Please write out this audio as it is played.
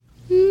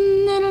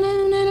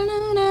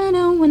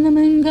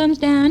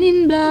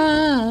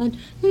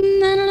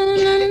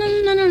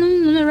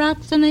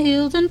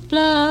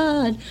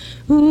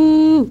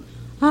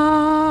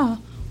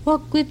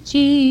with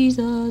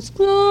Jesus.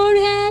 Glory,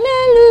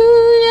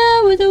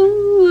 hallelujah, with a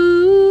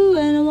woo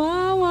and a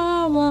wah,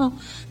 wah, wah.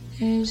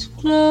 There's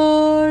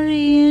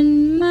glory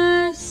in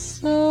my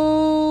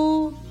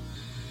soul.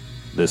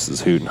 This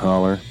is Hoot and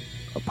Holler,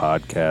 a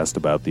podcast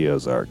about the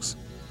Ozarks.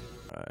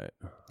 All right.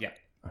 Yeah.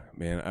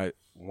 Man, I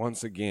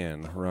once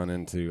again run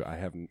into,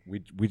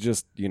 we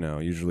just,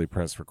 usually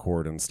press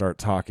record and start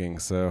talking.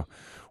 So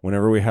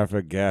whenever we have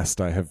a guest,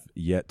 I have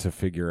yet to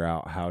figure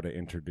out how to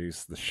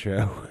introduce the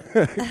show.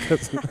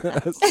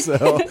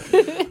 So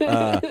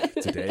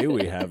today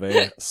we have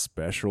a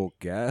special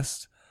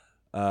guest.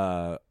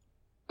 Wow,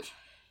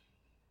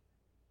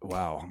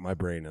 my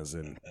brain is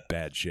in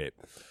bad shape.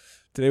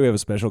 Today we have a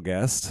special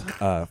guest,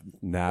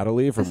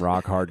 Natalie from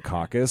Rock Hard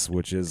Caucus,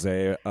 which is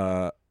a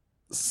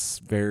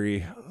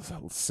very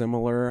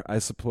similar, I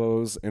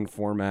suppose, in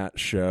format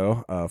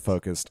show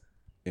focused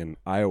in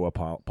Iowa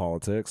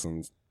politics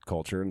and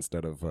culture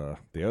instead of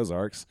the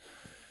Ozarks.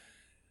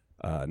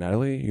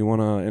 Natalie, you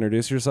want to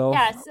introduce yourself?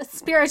 Yeah, it's a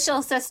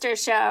spiritual sister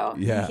show.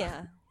 Yeah.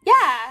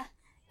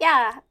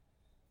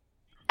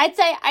 I'd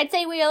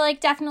say we are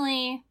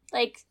definitely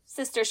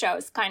sister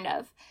shows, kind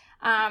of.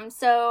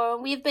 So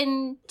we've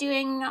been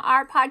doing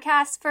our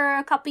podcast for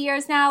a couple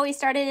years now. We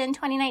started in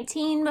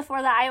 2019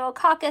 before the Iowa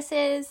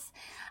caucuses.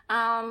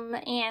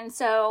 And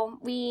so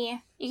you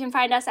can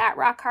find us at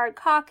Rock Hard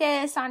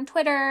Caucus on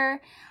Twitter.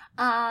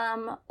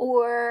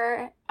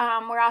 Or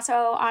we're also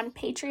on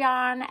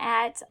Patreon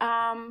at,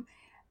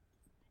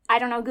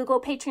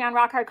 Google Patreon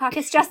Rock Hard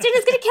Caucus. Justin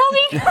is going to kill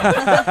me.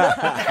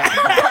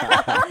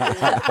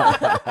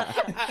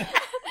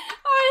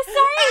 Oh,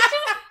 sorry.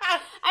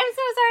 I'm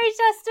so sorry,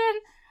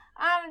 Justin.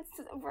 It's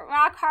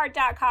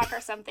rockhard.cock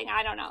or something.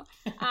 I don't know.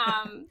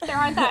 There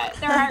aren't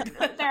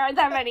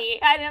that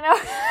many. I don't know.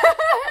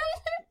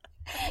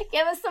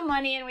 Give us some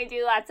money and we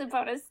do lots of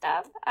bonus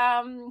stuff.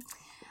 And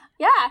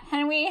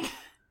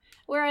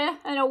we're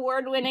an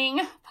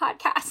award-winning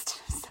podcast.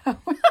 So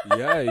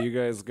Yeah, you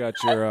guys got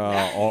your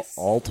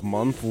Alt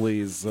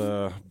Monthly's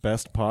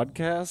best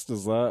podcast.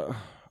 Is that?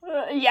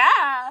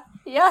 Yeah.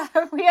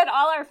 We had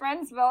all our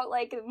friends vote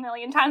a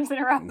million times in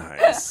a row.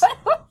 Nice.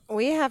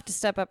 We have to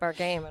step up our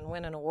game and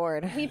win an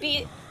award. We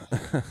beat.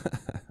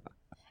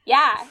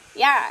 Yeah.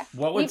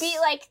 We beat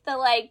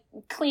the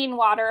clean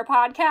water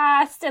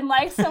podcast and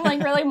some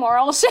really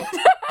moral shit.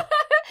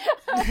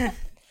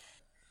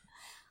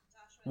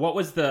 What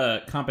was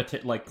the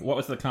What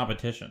was the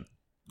competition?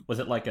 Was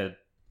it a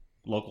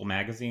local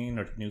magazine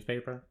or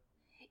newspaper?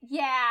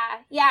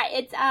 Yeah.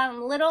 It's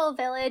Little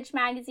Village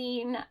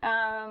magazine,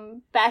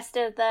 best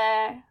of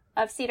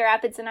Cedar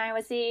Rapids and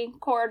Iowa City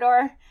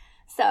corridor.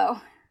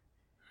 So.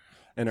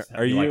 And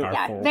are you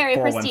our very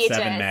 417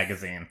 prestigious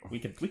magazine? We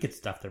could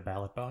stuff their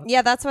ballot box.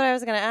 Yeah, that's what I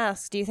was going to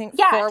ask. Do you think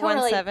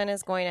 417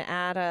 is going to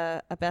add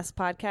a best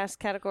podcast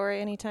category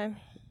anytime?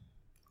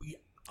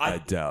 I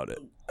doubt it.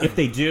 If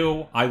they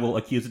do, I will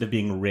accuse it of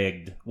being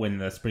rigged when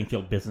the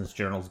Springfield Business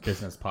Journal's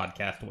business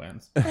podcast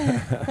wins.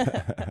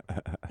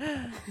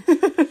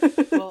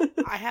 Well,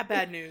 I have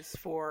bad news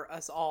for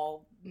us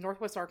all.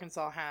 Northwest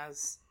Arkansas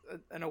has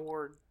an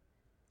award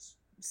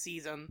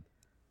season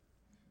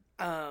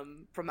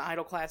from the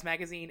Idle Class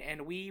magazine,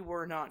 and we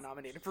were not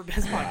nominated for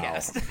Best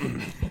Podcast.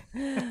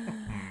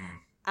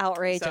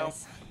 Outrageous.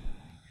 So,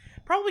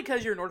 probably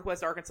because your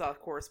Northwest Arkansas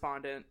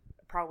correspondent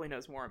probably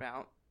knows more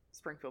about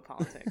Springfield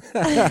politics.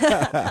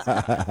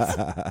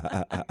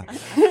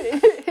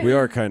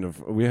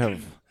 We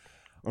have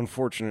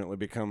unfortunately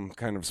become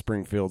kind of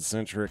Springfield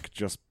centric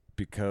just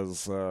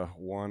because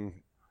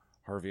one,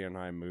 Harvey and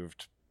I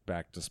moved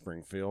back to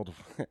Springfield,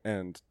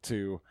 and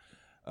two,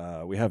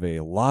 we have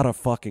a lot of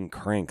fucking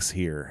cranks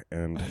here,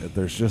 and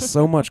there's just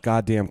so much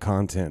goddamn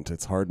content.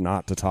 It's hard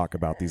not to talk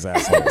about these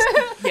assholes.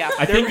 Yeah,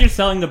 I think you're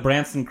selling the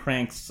Branson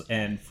Cranks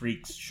and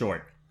Freaks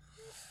short.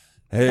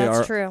 Hey,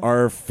 That's true.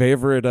 Our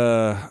favorite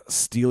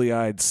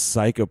steely-eyed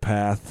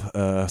psychopath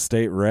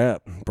state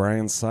rep,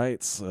 Brian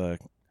Seitz,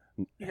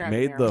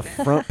 made the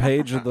front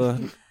page of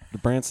the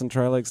Branson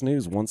Tri-Lakes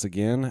News once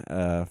again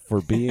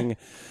for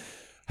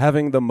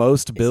having the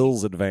most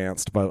bills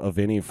advanced of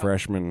any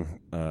freshman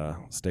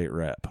state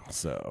rep.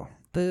 So,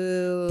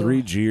 Boo.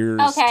 3 jeers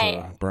Okay.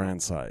 to Brian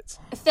Seitz.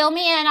 Fill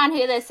me in on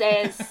who this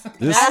is.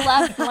 I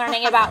love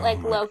learning about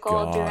local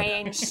God.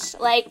 deranged.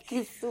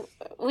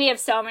 We have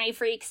so many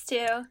freaks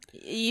too.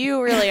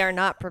 You really are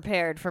not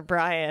prepared for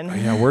Brian.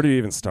 Yeah, where do you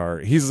even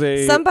start?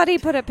 Somebody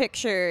put a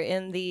picture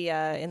in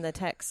the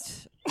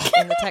text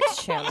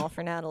channel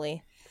for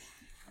Natalie.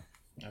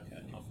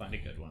 Okay, I'll find a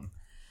good one.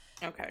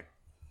 Okay.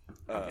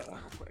 I'll get one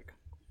real quick.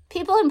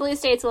 People in blue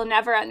states will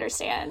never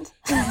understand.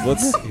 I'll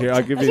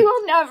give You you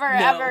will never,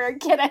 ever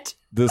get it.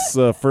 this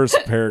first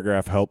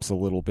paragraph helps a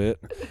little bit.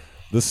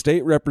 The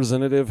state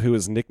representative, who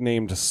is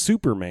nicknamed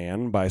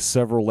Superman by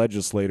several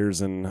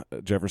legislators in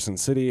Jefferson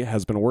City,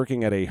 has been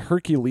working at a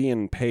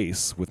Herculean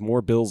pace with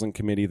more bills in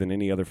committee than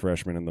any other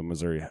freshman in the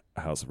Missouri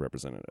House of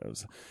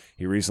Representatives.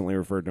 He recently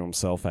referred to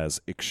himself as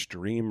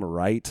extreme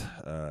right.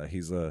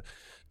 He's a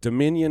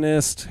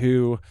dominionist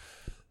who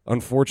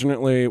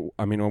Unfortunately,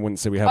 I mean, I wouldn't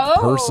say we have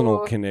personal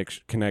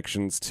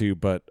connections to,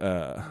 but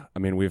I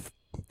mean, we've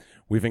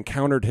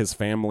encountered his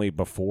family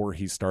before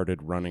he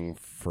started running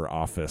for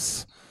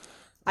office.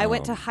 I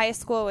went to high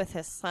school with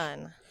his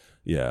son.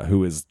 Yeah,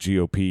 who is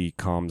GOP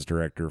comms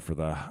director for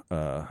the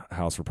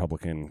House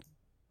Republican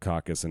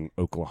caucus in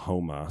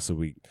Oklahoma. So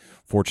we,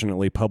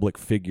 fortunately, public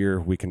figure,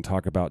 we can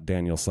talk about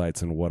Daniel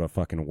Seitz and what a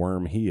fucking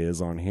worm he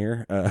is on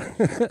here.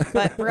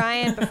 But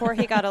Brian, before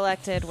he got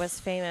elected, was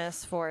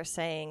famous for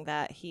saying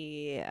that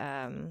he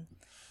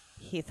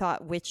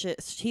thought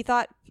witches. He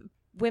thought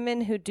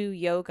women who do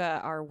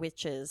yoga are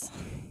witches.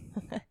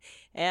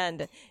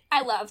 And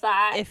I love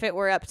that. If it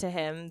were up to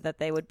him, that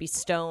they would be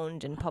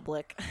stoned in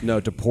public. No,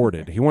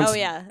 deported. He wants. Oh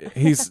yeah.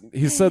 He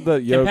said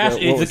that yoga.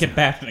 He's a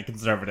compassionate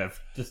conservative.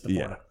 Just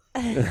deported.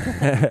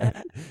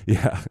 Yeah.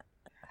 Yeah.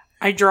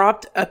 I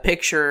dropped a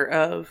picture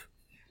of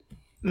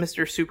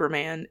Mr.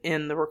 Superman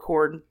in the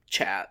record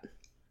chat,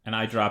 and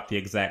I dropped the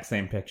exact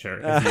same picture.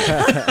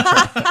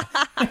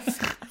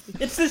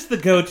 It's just the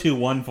go-to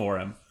one for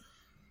him.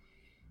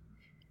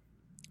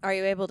 Are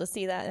you able to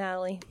see that,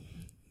 Natalie?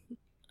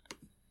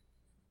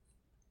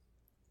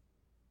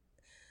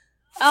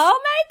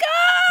 Oh my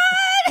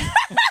god!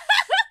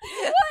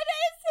 What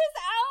is his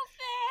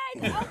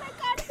outfit? Oh my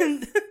god!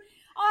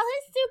 All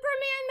his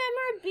Superman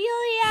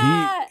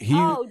memorabilia.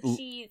 Oh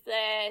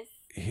Jesus!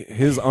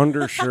 His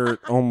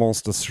undershirt,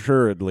 almost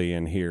assuredly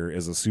in here,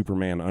 is a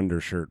Superman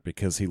undershirt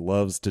because he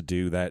loves to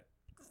do the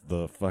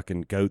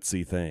fucking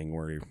goatsy thing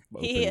where he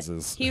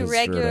opens his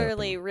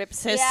regularly shirt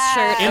rips his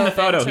shirt in the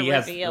photo. To he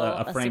has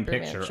a framed Superman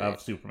picture shirt.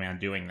 of Superman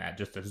doing that,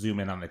 just to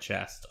zoom in on the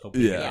chest.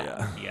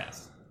 Yeah.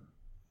 Yes.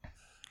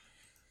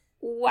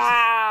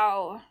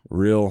 Wow.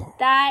 Real.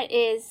 That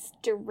is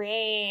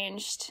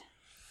deranged.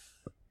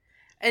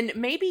 And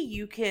maybe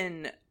you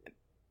can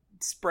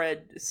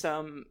spread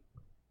some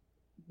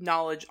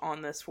knowledge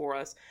on this for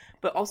us,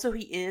 but also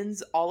he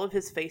ends all of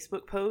his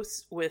Facebook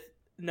posts with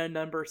the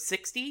number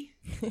 60.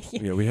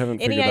 Yeah, we haven't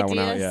figured that one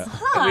out yet.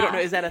 And we don't know,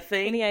 is that a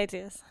thing? Any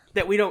ideas?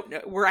 That we don't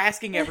know. We're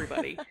asking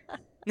everybody.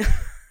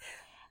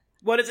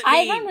 What does it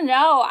mean? I don't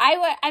know.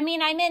 I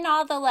mean, I'm in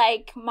all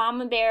the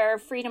Mama Bear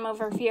Freedom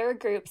Over Fear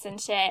groups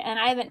and shit, and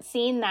I haven't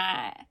seen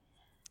that.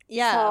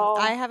 Yeah, so,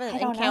 I haven't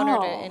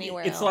encountered it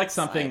anywhere. It's like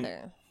something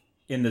either.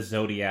 In the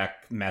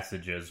Zodiac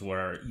messages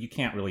where you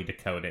can't really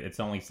decode it. It's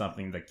only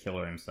something the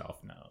killer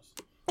himself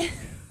knows.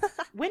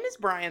 When is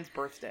Brian's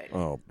birthday?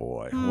 Oh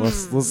boy,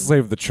 let's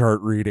save the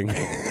chart reading.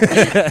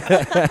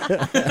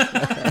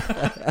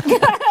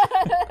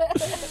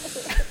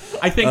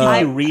 I think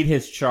if you read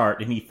his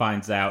chart and he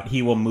finds out,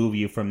 he will move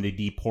you from the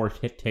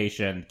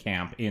deportation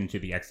camp into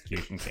the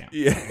execution camp.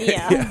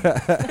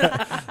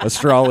 Yeah.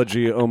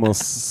 Astrology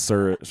almost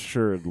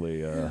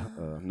assuredly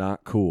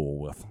not cool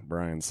with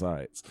Brian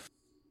Seitz.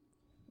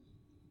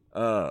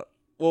 Well,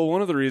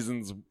 one of the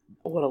reasons...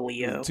 What a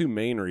Leo. Two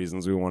main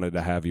reasons we wanted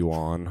to have you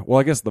on. Well,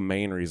 I guess the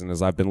main reason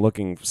is I've been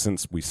looking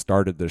since we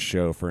started this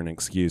show for an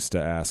excuse to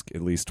ask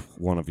at least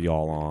one of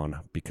y'all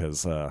on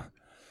because of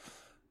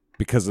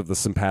the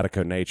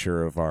simpatico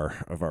nature of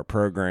our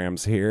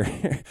programs here.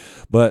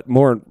 But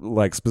more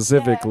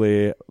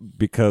specifically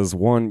because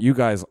one, you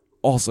guys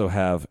also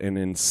have an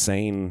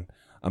insane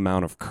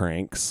amount of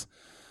cranks.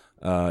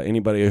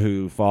 Anybody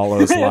who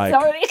follows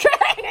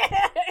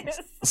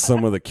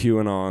some of the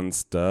QAnon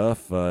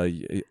stuff,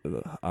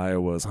 I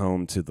was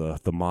home to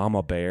the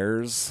Mama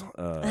Bears.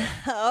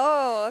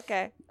 Oh,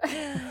 okay.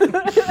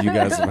 You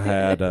guys have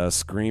had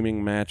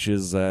screaming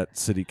matches at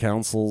city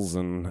councils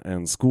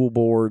and school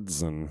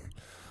boards and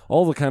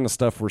all the kind of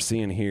stuff we're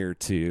seeing here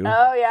too.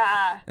 Oh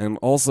yeah. And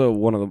also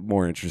one of the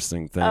more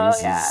interesting things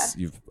is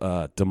you've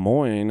Des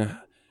Moines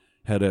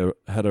had a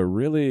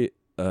really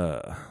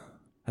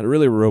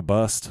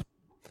robust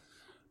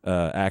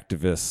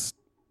activist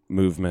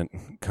movement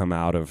come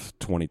out of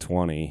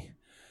 2020,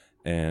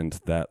 and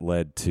that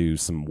led to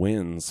some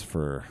wins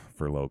for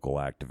local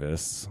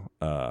activists,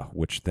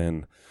 which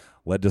then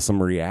led to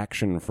some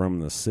reaction from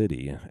the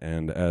city.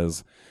 And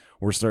as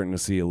we're starting to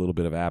see a little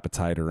bit of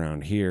appetite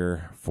around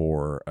here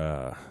for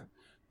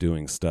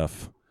doing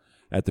stuff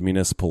at the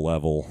municipal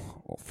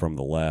level from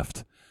the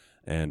left,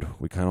 and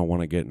we kind of want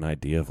to get an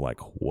idea of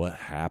what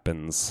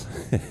happens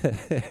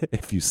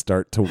if you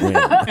start to win.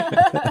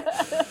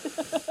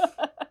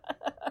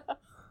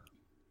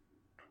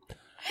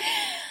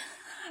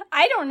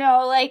 I don't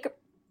know,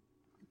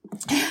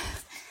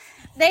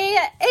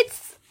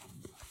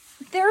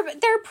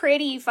 they're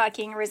pretty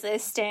fucking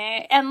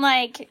resistant, and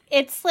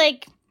it's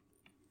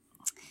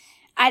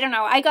I don't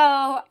know. I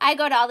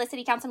go to all the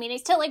city council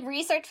meetings to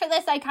research for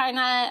this. I kind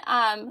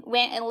of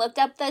went and looked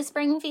up the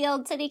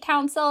Springfield City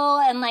Council,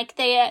 and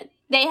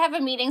they have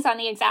meetings on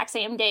the exact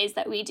same days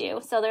that we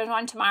do. So there's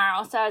one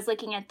tomorrow. So I was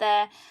looking at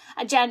the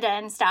agenda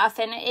and stuff,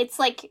 and it's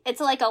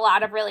a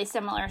lot of really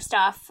similar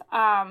stuff.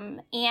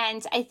 And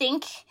I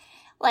think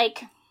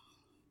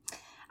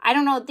I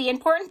don't know, the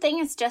important thing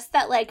is just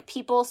that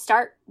people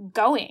start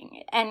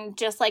going and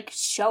just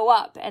show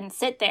up and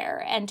sit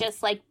there and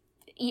just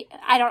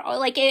I don't know,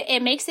 like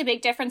it makes a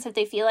big difference if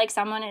they feel like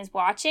someone is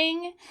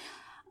watching,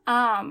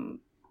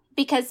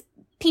 because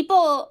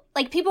people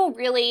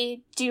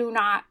really do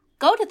not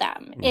go to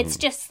them. It's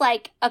just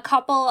like a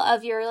couple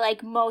of your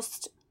like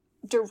most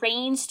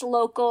deranged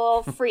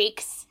local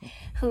freaks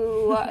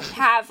who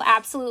have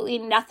absolutely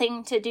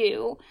nothing to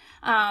do,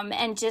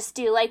 and just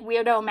do like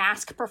weirdo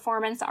mask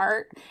performance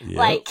art. Yep.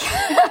 Like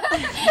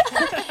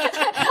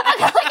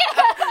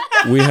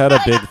we had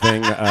a big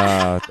thing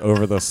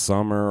over the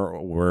summer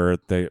where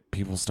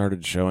people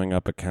started showing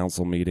up at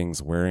council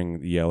meetings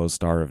wearing the Yellow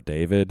Star of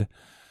David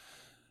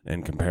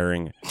and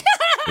comparing.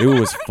 It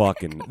was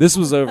fucking. This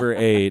was over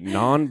a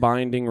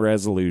non-binding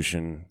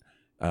resolution,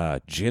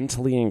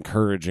 gently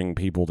encouraging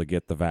people to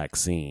get the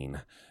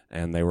vaccine.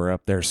 And they were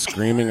up there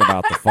screaming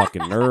about the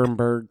fucking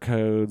Nuremberg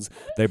codes.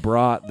 They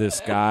brought this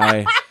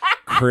guy,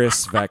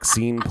 Chris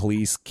Vaccine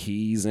Police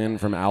Keys, in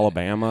from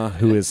Alabama,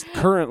 who is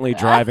currently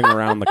driving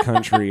around the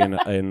country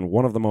in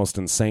one of the most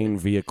insane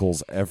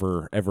vehicles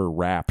ever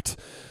wrapped.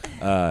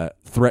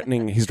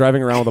 Threatening. He's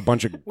driving around with a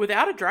bunch of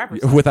without a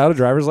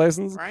driver's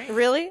license. right?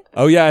 Really?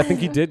 Oh yeah, I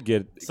think he did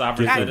get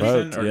Sovereign the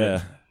citizen, vote. or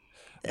Yeah.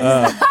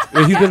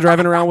 He's been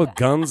driving around with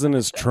guns in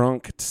his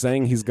trunk,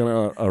 saying he's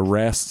gonna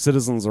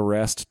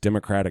arrest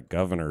Democratic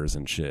governors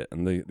and shit.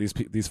 And these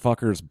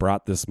fuckers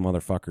brought this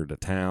motherfucker to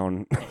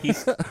town.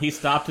 He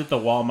stopped at the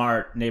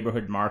Walmart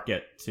neighborhood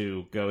market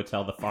to go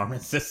tell the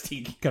pharmacist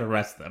he could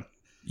arrest them.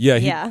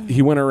 Yeah,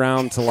 he went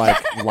around to like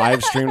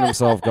live streamed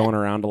himself going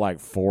around to like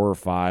 4 or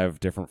 5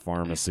 different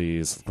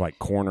pharmacies, like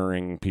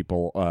cornering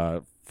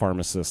people,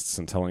 pharmacists,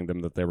 and telling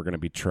them that they were going to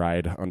be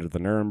tried under the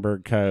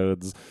Nuremberg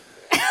codes.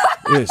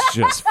 It's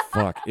just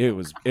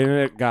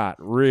it got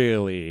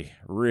really,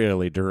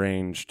 really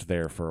deranged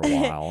there for a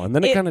while, and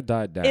then it kind of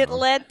died down. It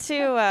led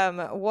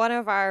to one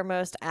of our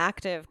most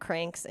active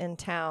cranks in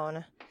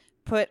town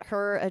put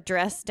her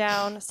address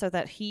down so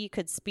that he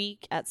could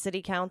speak at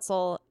city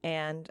council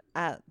and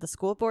at the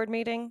school board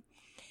meeting.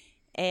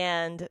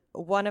 And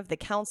one of the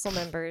council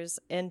members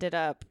ended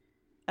up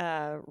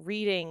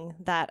reading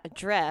that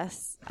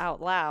address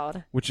out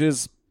loud. Which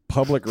is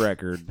public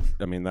record.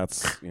 I mean,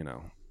 that's,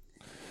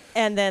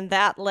 And then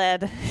that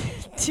led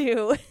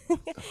to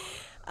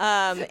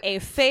a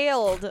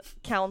failed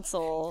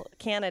council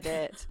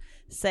candidate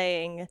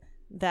saying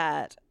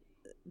that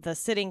the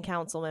sitting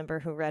council member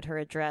who read her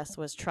address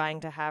was trying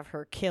to have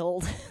her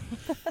killed.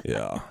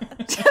 Yeah.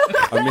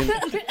 I mean,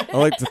 I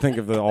like to think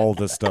of all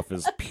this stuff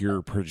as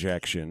pure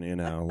projection,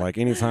 Like,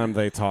 anytime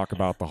they talk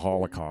about the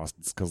Holocaust,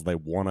 it's because they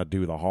want to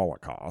do the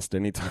Holocaust.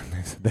 Anytime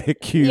they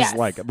accuse,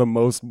 like, the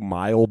most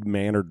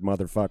mild-mannered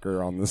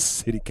motherfucker on the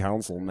city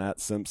council, Matt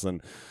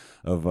Simpson,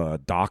 of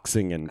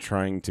doxing and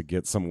trying to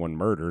get someone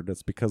murdered,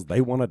 it's because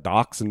they want to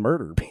dox and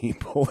murder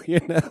people,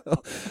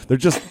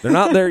 They're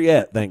not there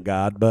yet, thank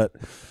God, but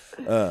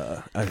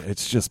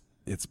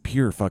it's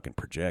pure fucking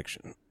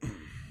projection.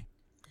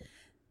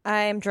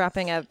 I'm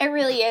dropping a... It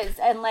really is.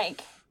 And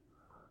like,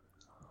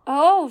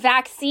 oh,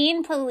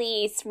 vaccine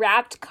police,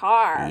 wrapped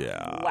car.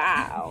 Yeah.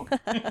 Wow.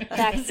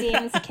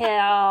 Vaccines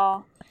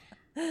kill.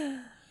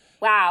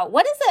 Wow.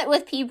 What is it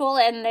with people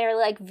and their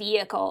like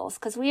vehicles?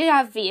 Because we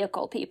have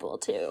vehicle people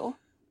too.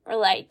 Or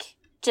like,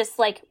 just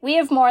like, we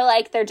have more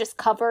like they're just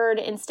covered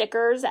in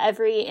stickers,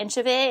 every inch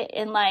of it,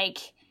 in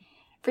like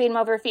Freedom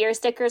Over Fear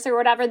stickers or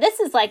whatever.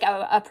 This is like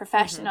a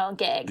professional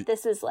gig.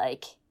 This is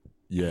like...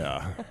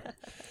 Yeah.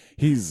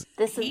 This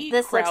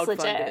looks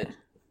legit.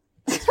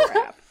 This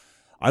rap.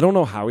 I don't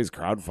know how he's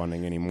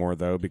crowdfunding anymore,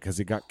 though, because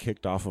he got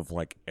kicked off of,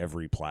 like,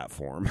 every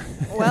platform.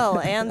 Well,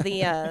 and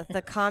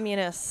the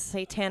communist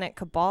satanic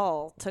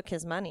cabal took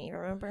his money,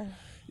 remember?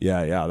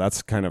 Yeah,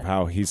 that's kind of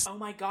how he's... Oh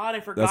my God, I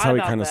forgot That's how he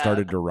about kind of that.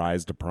 started to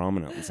rise to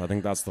prominence. I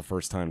think that's the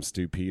first time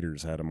Stu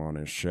Peters had him on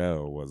his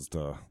show, was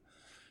to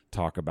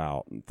talk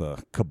about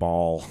the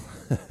cabal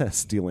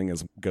stealing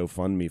his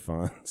GoFundMe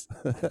funds.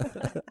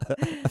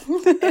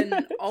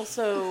 And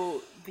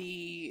also,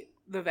 the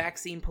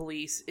vaccine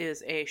police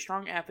is a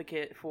strong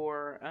advocate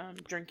for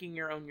drinking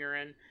your own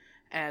urine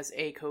as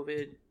a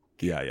COVID.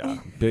 Yeah.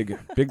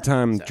 Big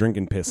time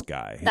drinking piss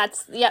guy.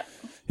 That's, yep.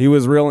 He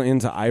was real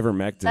into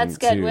ivermectin. That's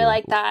good. Too, We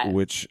like that.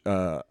 Which,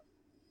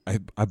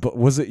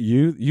 was it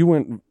you? You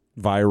went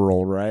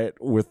viral, right?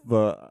 With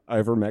the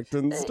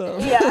ivermectin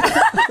stuff? Yeah.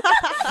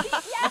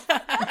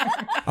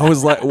 I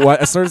was like,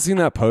 what? I started seeing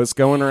that post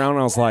going around,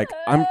 and I was like,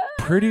 I'm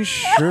pretty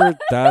sure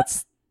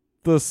that's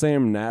the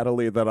same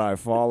Natalie that I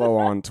follow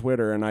on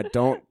Twitter, and I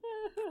don't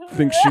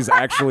think she's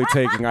actually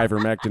taking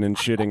ivermectin and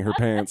shitting her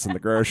pants in the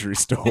grocery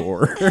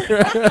store.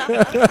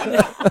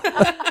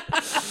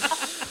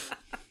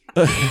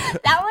 That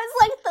was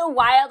like the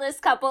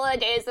wildest couple of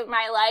days of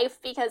my life,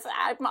 because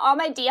all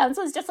my DMs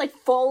was just like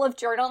full of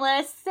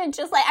journalists and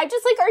just like, I'm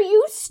just like, are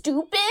you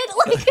stupid?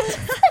 Like,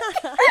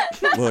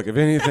 Look, if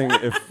anything,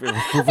 if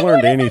we've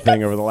learned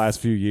anything over the last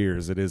few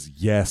years, it is,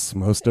 yes,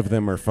 most of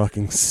them are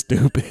fucking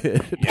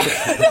stupid. so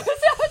stupid.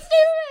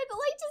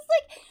 Like, just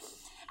like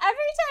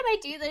every time I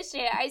do this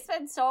shit, I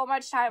spend so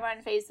much time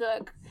on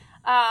Facebook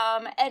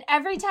And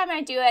every time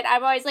I do it,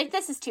 I'm always like,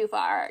 this is too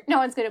far. No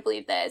one's going to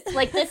believe this.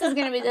 Like, this is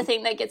going to be the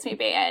thing that gets me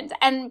banned.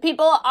 And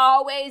people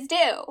always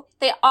do.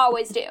 They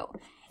always do.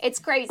 It's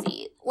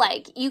crazy.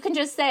 Like, you can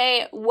just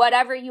say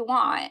whatever you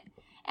want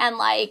and,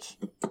 like,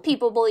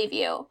 people believe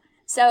you.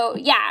 So,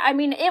 yeah, I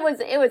mean, it was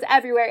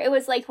everywhere. It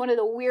was, like, one of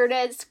the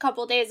weirdest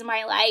couple days of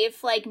my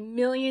life. Like,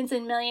 millions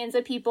and millions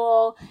of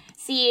people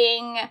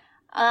seeing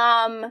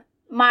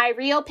my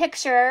real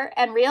picture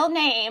and real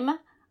name,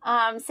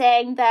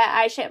 saying that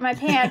I shit my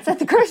pants at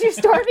the grocery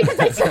store because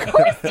I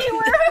turquoise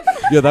you.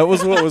 Yeah, that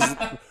was what was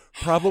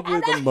probably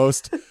the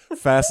most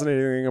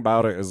fascinating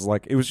about it. Is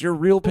like, it was your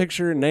real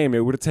picture and name.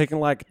 It would have taken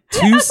like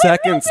 2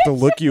 seconds to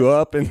look you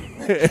up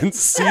and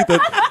see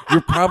that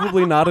you're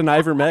probably not an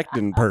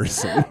ivermectin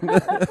person. It's just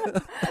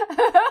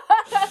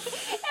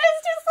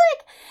like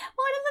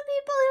one of the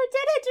people who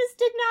did it just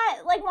did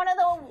not, like,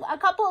 a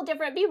couple of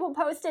different people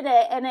posted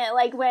it, and it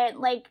like went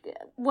like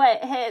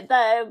what hit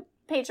the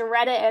page of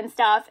Reddit and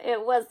stuff.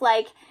 It was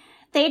like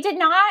they did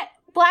not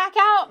black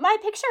out my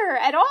picture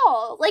at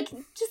all. Like,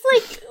 just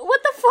like,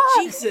 what the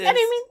fuck? Jesus. And I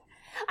mean,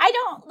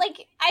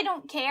 I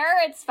don't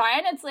care. It's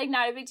fine. It's like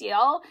not a big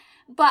deal.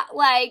 But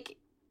like,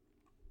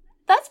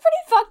 that's pretty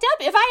fucked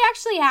up. If I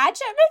actually had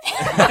shit my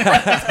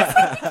pants,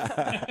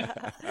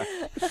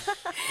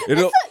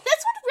 this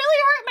would really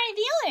hurt my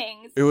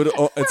feelings. It would.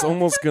 It's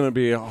almost going to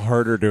be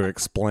harder to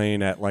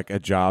explain at like a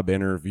job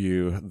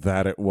interview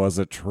that it was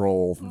a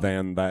troll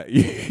than that.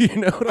 You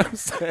know what I'm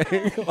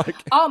saying? Like,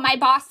 oh, my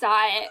boss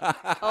saw it.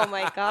 Oh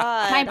my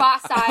god. My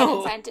boss saw it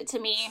and sent it to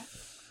me.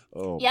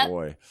 oh Yep.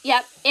 boy.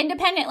 Yep,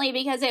 independently,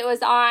 because it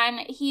was on,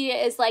 he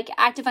is like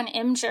active on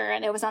Imgur,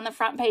 and it was on the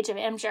front page of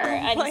Imgur,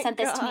 and my he sent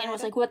this to me and God.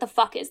 was like, what the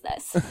fuck is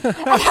this?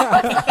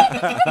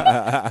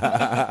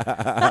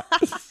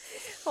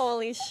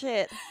 Holy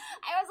shit.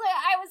 I was like,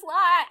 I was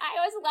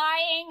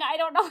lying. I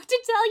don't know what to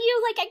tell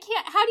you. Like, I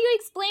can't, how do you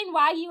explain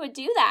why you would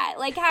do that?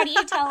 Like, how do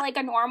you tell like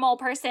a normal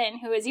person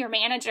who is your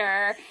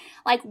manager,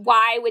 like,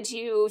 why would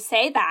you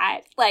say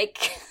that?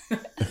 Like,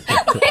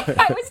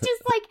 I was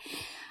just like,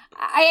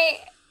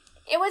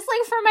 it was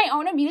like for my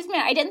own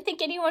amusement. I didn't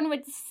think anyone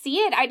would see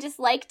it. I just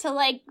like to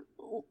like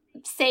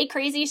say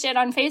crazy shit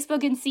on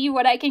Facebook and see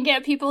what I can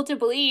get people to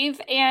believe.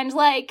 And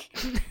like,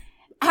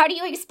 how do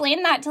you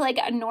explain that to like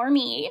a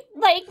normie?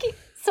 Like,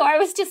 so I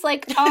was just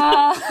like,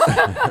 I'm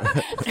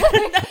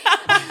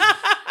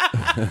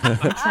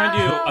trying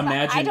to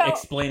imagine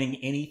explaining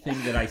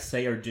anything that I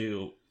say or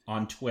do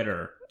on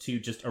Twitter to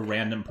just a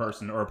random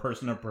person or a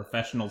person in a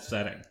professional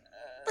setting.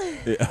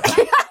 Yeah.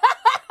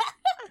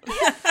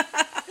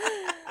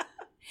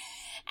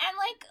 And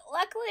like,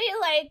 luckily,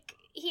 like,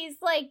 he's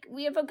like,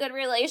 we have a good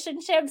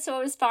relationship, so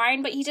it was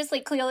fine, but he just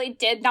like clearly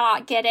did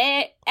not get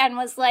it and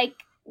was like,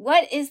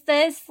 what is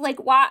this?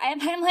 Like, why? And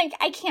I'm like,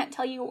 I can't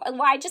tell you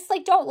why. Just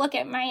like, don't look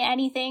at my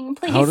anything,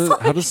 please.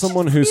 How does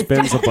someone who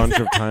spends a bunch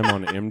of time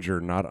on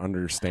Imgur not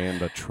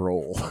understand a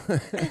troll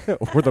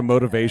or the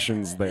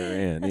motivations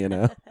therein? You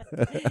know,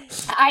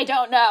 I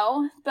don't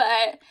know,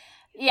 but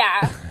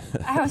yeah,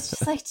 I was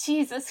just like,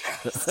 Jesus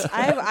Christ.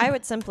 I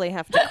would simply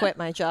have to quit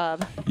my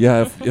job.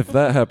 yeah. If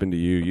that happened to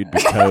you, you'd be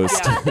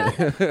toast.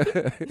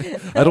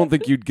 I don't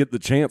think you'd get the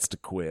chance to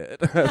quit.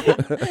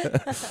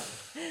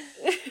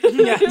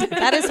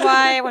 That is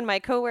why when my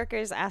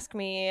coworkers ask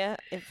me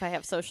if I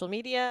have social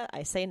media,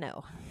 I say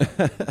no.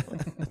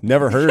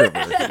 Never heard of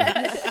her.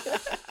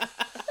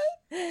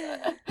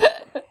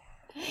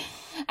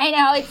 I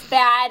know, it's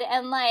bad,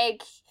 and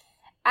like,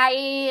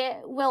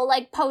 I will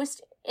like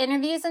post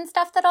interviews and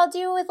stuff that I'll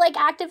do with like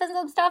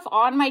activism stuff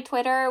on my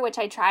Twitter, which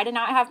I try to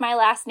not have my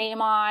last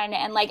name on,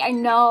 and like, I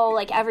know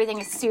like everything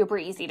is super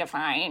easy to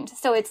find,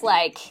 so it's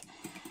like,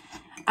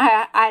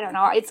 I don't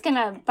know, it's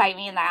gonna bite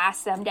me in the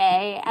ass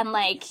someday. And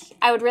like,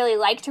 I would really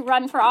like to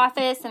run for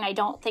office, and I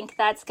don't think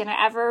that's gonna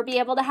ever be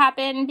able to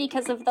happen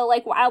because of the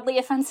like wildly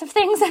offensive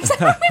things I've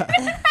said.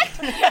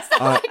 It's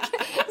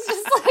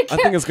just like, I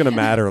think it's gonna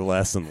matter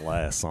less and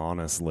less,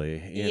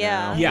 honestly. You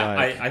Yeah. know? Yeah,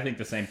 Like- I think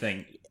the same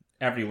thing.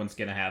 Everyone's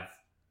going to have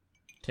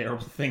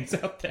terrible things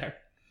out there.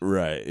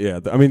 Right,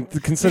 yeah. I mean,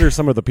 consider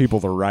some of the people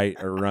the right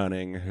are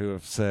running who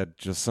have said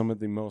just some of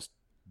the most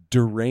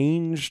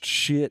deranged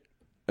shit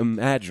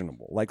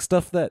imaginable. Like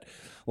stuff that,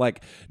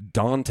 like,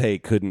 Dante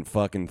couldn't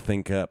fucking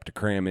think up to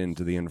cram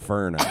into the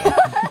Inferno.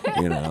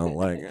 You know,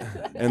 like,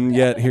 and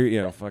yet here,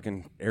 you know,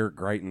 fucking Eric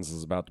Greitens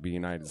is about to be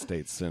United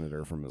States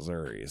Senator from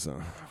Missouri,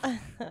 so.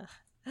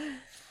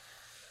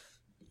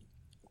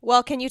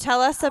 Well, can you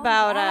tell us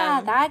about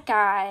that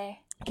guy.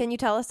 can you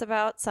tell us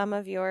about some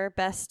of your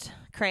best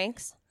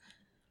cranks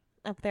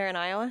up there in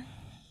Iowa?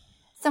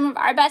 Some of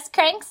our best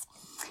cranks.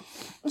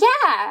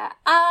 Yeah.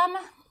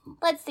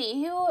 Let's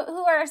see. Who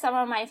are some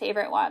of my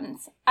favorite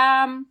ones?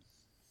 The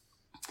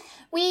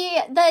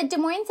Des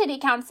Moines City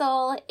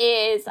Council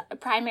is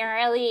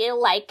primarily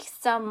like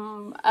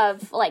some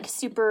of like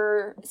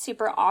super,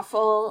 super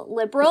awful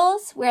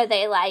liberals where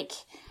they like,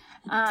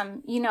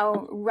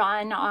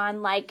 run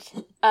on like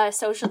a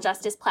social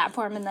justice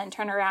platform and then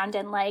turn around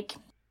and like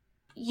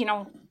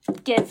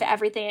give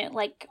everything,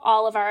 like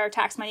all of our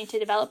tax money to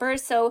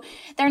developers. So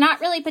they're not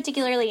really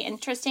particularly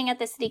interesting at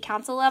the city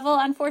council level,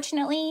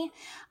 unfortunately,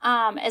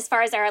 as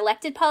far as our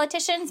elected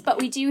politicians. But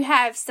we do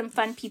have some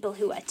fun people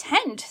who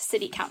attend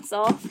city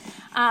council,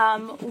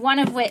 one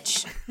of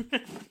which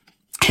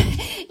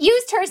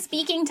used her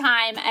speaking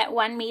time at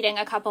one meeting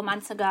a couple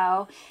months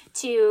ago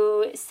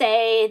to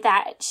say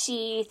that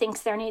she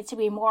thinks there needs to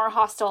be more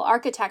hostile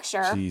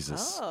architecture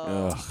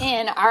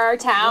in our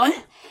town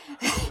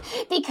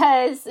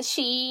because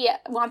she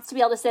wants to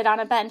be able to sit on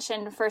a bench,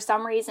 and for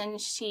some reason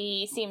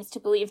she seems to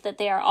believe that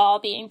they are all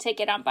being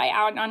taken up by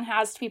out and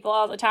unhoused people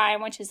all the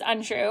time, which is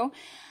untrue.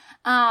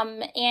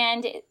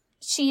 And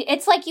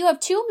it's like you have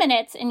 2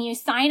 minutes and you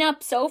sign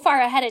up so far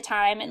ahead of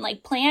time and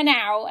like plan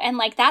out, and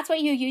like that's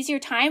what you use your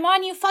time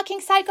on, you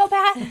fucking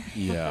psychopath.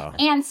 Yeah.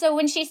 And so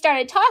when she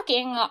started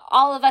talking,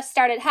 all of us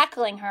started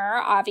heckling her,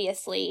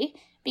 obviously,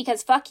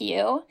 because fuck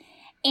you.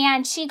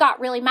 And she got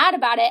really mad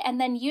about it and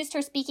then used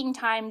her speaking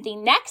time the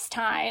next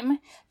time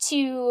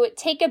to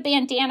take a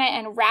bandana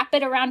and wrap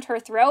it around her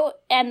throat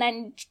and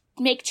then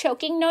make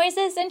choking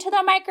noises into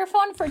the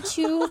microphone for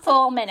 2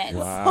 full minutes.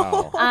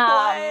 Wow.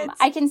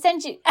 I can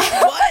send you.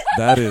 What?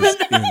 That is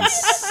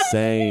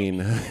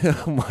insane.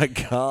 Oh my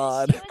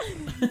God.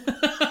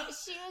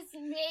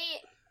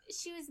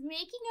 She was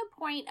making a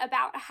point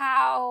about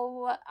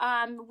how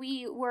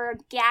we were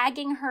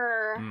gagging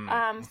her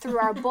through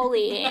our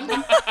bullying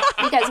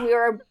because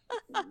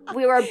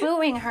we were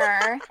booing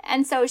her,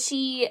 and so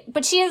she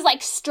is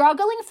like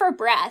struggling for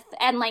breath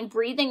and like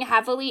breathing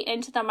heavily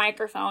into the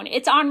microphone.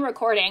 It's on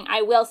recording.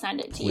 I will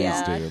send it to you.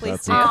 Please do.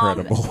 Please That's do.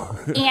 incredible.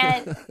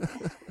 And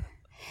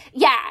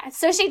yeah,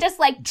 so she just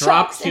like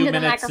Drop chokes 2 into the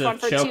minutes microphone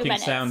of for 2 choking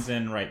minutes. sounds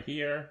in right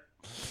here.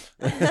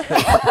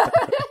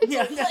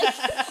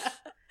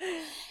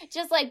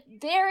 Just like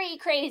very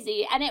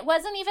crazy. And it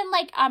wasn't even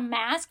like a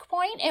mask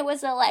point. It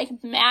was a like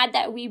mad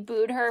that we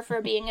booed her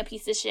for being a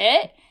piece of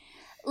shit.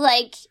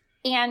 Like,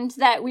 and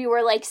that we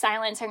were like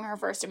silencing her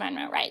First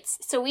Amendment rights.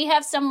 So we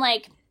have some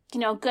like,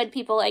 good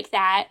people like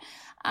that.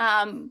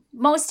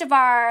 Most of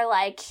our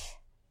like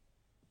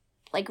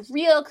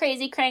real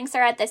crazy cranks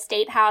are at the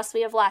state house.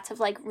 We have lots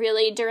of like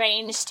really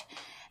deranged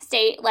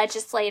state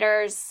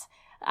legislators.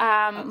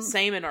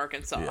 Same in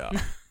Arkansas.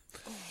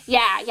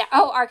 Yeah. Yeah.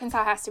 Oh,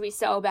 Arkansas has to be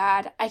so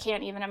bad. I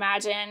can't even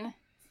imagine.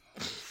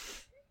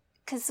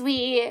 Because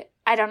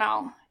I don't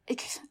know.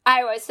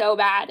 Iowa's so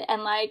bad.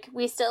 And, like,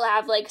 we still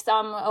have, like,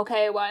 some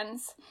okay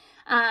ones.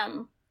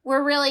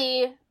 We're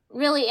really,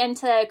 really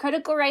into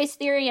critical race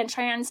theory and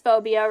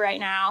transphobia right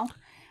now.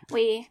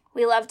 We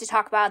love to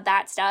talk about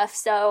that stuff.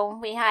 So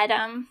we had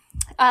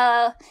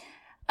a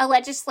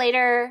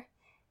legislator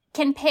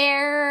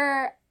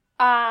compare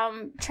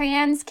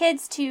trans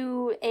kids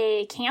to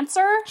a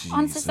cancer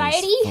on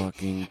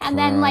society, and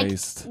then like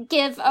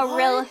give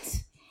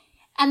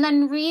and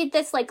then read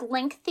this like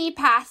lengthy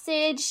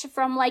passage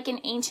from like an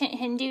ancient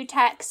Hindu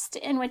text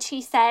in which he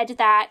said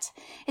that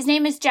his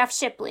name is Jeff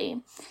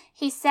Shipley.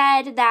 He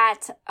said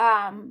that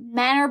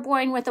men are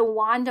born with a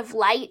wand of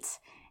light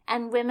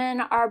and women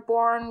are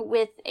born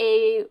with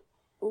a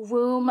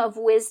womb of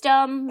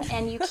wisdom,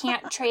 and you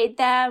can't trade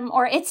them.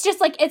 Or it's just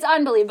like, it's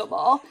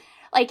unbelievable.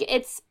 Like,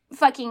 it's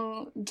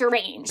fucking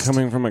deranged.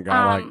 Coming from a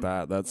guy like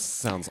that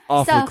sounds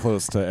awfully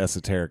close to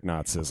esoteric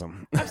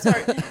Nazism. I'm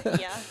sorry.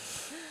 Yeah.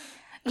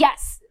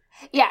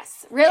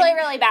 Yes. Really,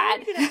 really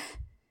bad.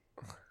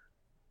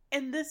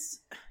 And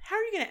this, how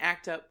are you going to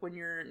act up when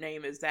your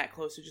name is that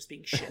close to just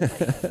being shit?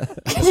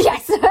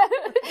 Yes.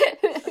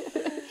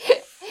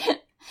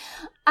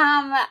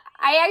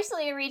 I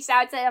actually reached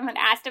out to him and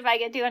asked if I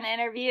could do an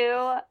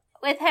interview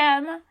with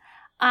him.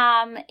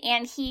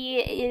 And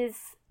he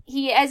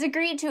has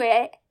agreed to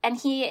it, and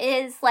he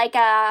is like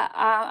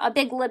a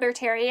big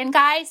libertarian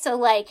guy. So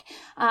like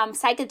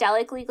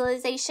psychedelic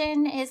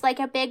legalization is like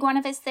a big one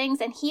of his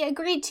things, and he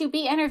agreed to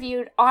be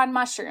interviewed on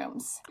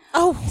mushrooms.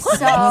 Oh, What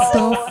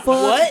the fuck?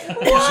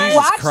 What?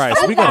 Jesus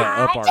Christ, we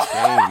gotta up our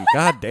game.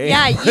 God damn.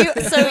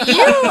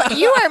 Yeah,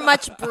 you are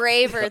much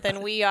braver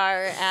than we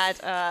are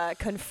at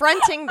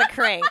confronting the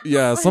crank.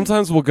 Yeah,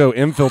 sometimes we'll go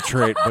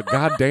infiltrate, but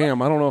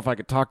goddamn, I don't know if I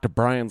could talk to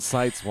Brian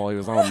Seitz while he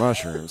was on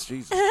mushrooms.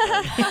 Jesus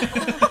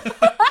Christ.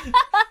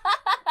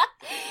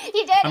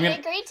 He did. He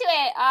agreed to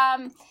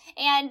it.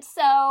 And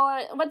so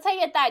once I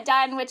get that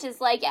done, which is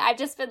like, I've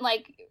just been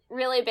like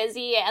really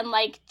busy and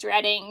like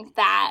dreading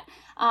that.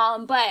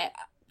 But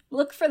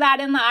look for that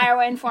in the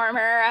Iowa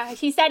Informer.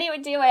 He said he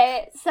would do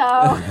it. So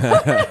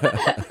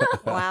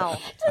Wow.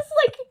 Just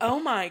like, oh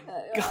my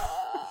God.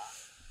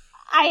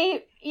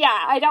 I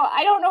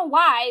don't know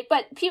why,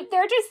 but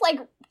they're just like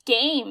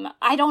game.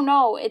 I don't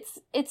know.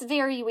 It's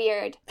very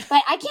weird.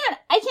 But I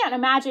can't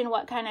imagine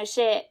what kind of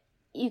shit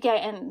you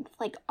get in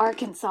like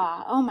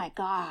Arkansas. Oh my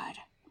God.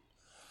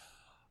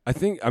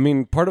 I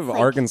mean, part of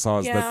Arkansas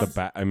is yeah.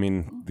 that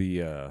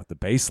the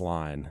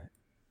baseline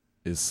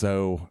is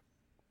so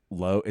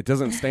low. It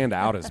doesn't stand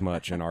out as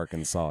much in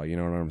Arkansas. You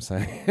know what I'm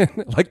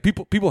saying? Like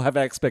people have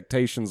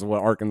expectations of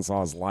what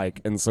Arkansas is like,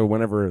 and so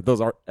whenever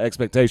those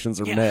expectations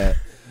are met,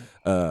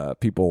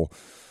 people,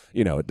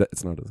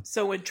 it's not.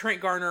 So when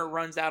Trent Garner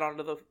runs out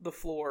onto the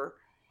floor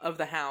of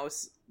the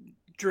house,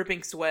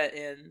 dripping sweat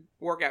in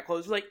workout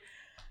clothes, like,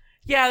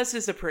 yeah, this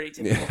is a pretty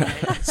typical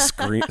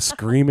day.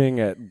 Screaming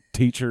at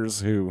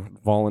teachers who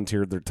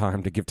volunteered their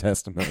time to give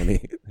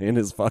testimony in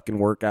his fucking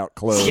workout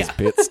clothes,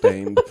 pit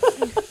stained.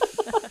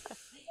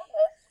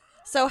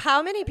 So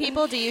how many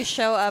people do you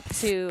show up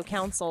to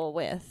council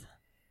with?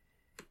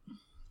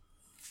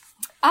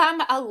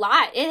 A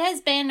lot. It has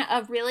been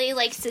a really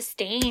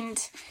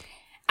sustained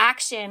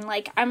action.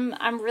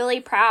 I'm really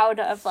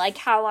proud of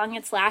how long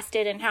it's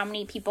lasted and how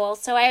many people.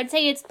 So I would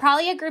say it's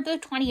probably a group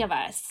of 20 of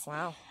us.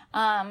 Wow.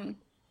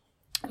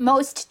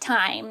 Most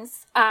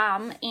times.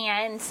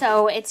 And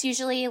so it's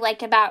usually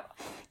about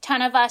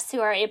 10 of us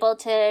who are able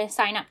to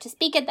sign up to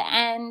speak at the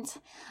end.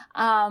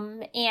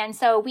 And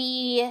so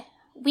we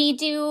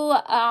do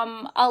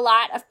a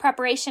lot of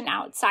preparation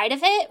outside of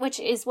it, which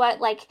is what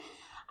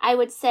I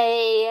would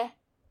say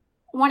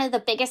one of the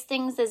biggest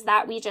things is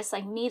that we just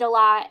meet a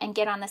lot and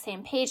get on the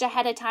same page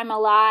ahead of time a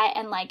lot,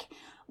 and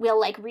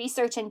we'll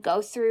research and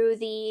go through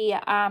the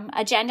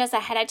agendas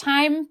ahead of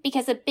time,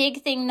 because a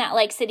big thing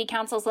that city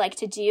councils like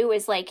to do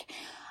is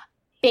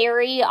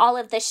bury all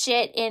of the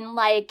shit in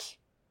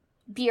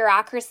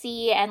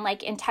bureaucracy and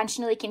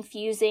intentionally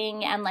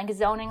confusing, and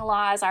zoning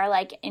laws are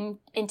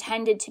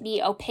intended to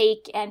be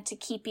opaque and to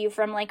keep you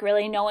from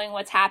really knowing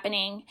what's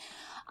happening.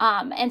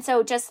 And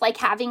so just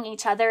having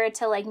each other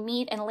to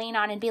meet and lean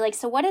on and be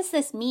so what does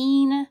this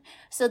mean?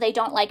 So they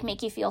don't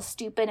make you feel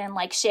stupid and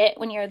shit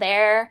when you're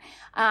there.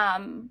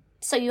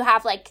 So you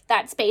have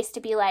that space to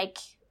be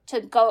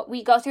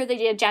we go through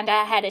the agenda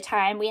ahead of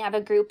time. We have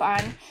a group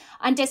on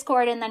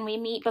Discord, and then we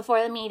meet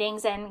before the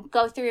meetings and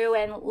go through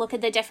and look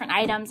at the different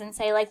items and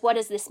say what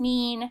does this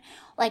mean?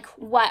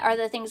 What are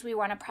the things we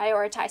want to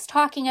prioritize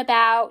talking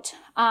about?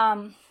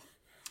 And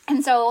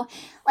so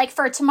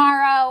for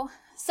tomorrow,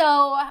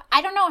 so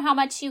I don't know how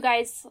much you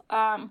guys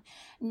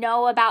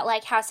know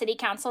about how city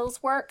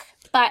councils work,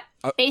 but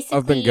basically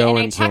I've been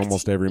going to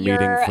almost every meeting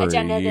for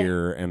a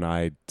year, and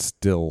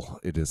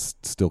it is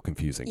still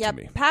confusing to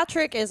me.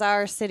 Patrick is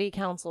our city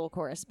council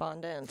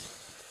correspondent.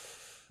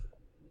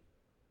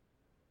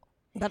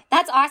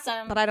 That's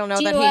awesome. But I don't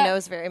know that he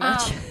knows very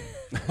much.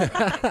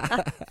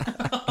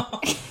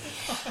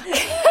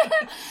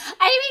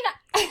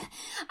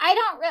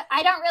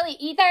 I don't really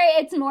either.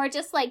 It's more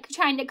just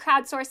trying to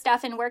crowdsource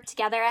stuff and work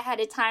together ahead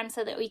of time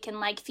so that we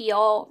can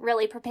feel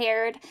really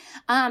prepared.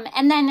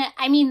 And then,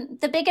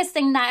 the biggest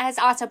thing that has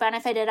also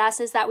benefited us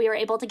is that we were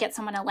able to get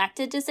someone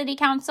elected to city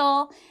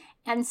council.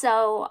 And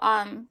so,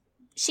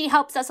 she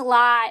helps us a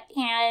lot,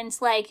 and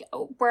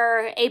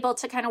we're able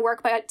to kind of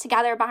work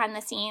together behind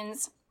the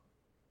scenes.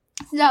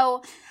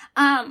 So,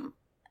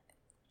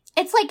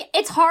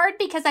 it's hard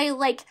because I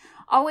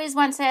always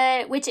want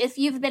to, which if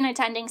you've been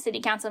attending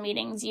city council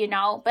meetings,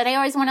 but I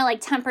always want to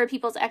temper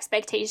people's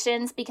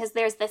expectations, because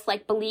there's this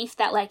belief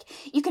that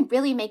you can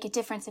really make a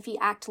difference if you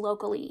act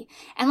locally.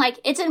 And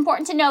it's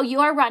important to know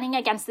you are running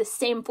against the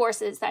same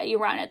forces that you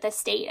run at the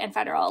state and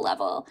federal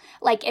level.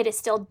 It is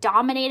still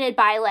dominated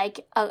by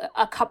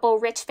a couple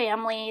rich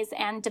families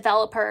and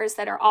developers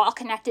that are all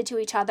connected to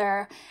each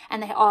other,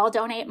 and they all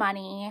donate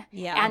money.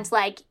 Yeah. And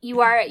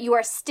you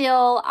are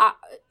still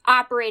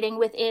operating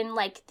within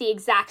the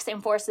exact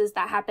same forces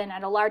that happen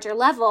at a larger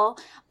level.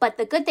 But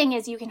the good thing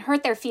is you can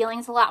hurt their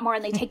feelings a lot more,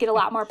 and they take it a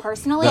lot more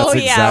personally.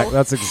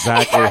 That's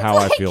exactly how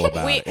I feel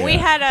about it.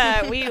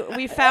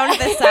 We found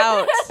this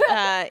out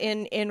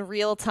in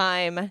real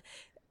time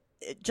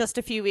just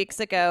a few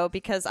weeks ago,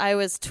 because I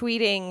was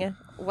tweeting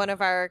one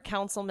of our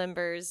council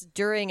members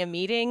during a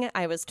meeting.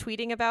 I was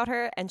tweeting about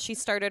her, and she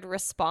started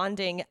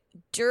responding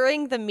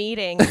during the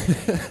meeting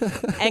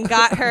and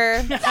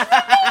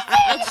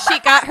she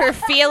got her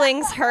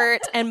feelings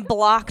hurt and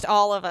blocked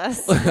all of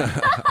us. And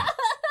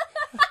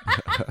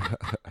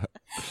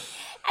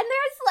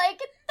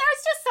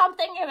there's just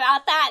something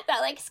about that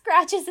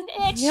scratches an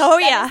itch. Oh,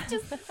 yeah. It's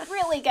just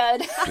really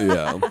good.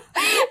 Yeah. Because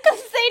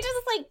they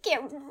just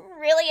get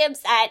really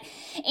upset.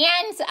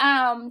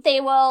 And they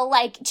will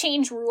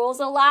change rules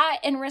a lot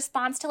in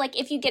response to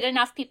if you get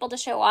enough people to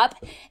show up,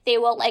 they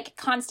will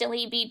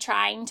constantly be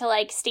trying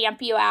to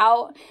stamp you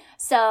out.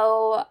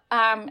 So,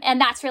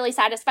 and that's really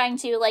satisfying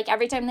too.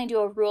 Every time they do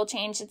a rule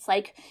change,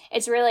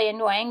 it's really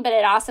annoying, but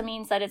it also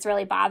means that it's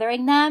really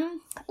bothering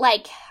them.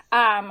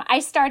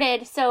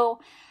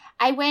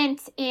 I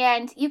went,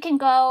 and you can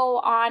go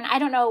on, I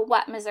don't know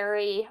what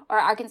Missouri or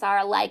Arkansas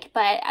are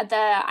but the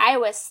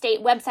Iowa State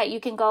website, you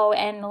can go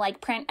and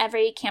print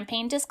every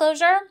campaign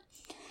disclosure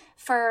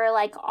for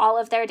all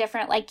of their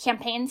different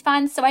campaigns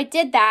funds. So I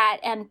did that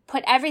and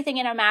put everything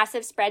in a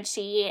massive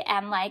spreadsheet,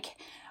 and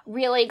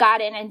really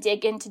got in and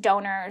dig into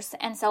donors.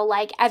 And so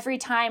every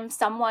time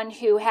someone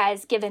who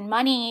has given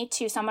money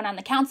to someone on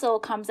the council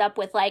comes up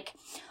with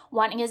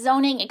wanting a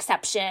zoning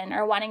exception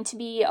or wanting to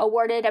be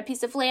awarded a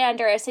piece of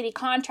land or a city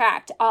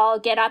contract, I'll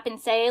get up and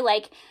say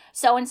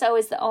so-and-so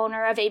is the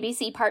owner of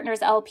ABC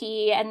Partners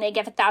LP, and they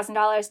give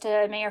 $1,000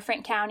 to Mayor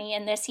Frank County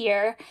in this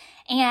year.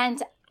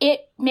 And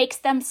it makes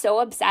them so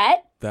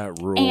upset.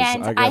 That rules.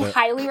 And I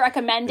highly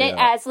recommend it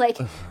as like,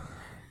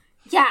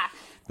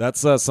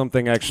 That's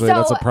something actually. So,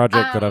 that's a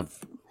project that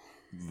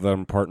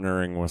I'm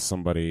partnering with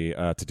somebody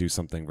to do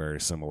something very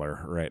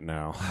similar right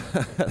now.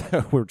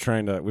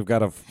 We've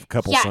got a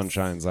couple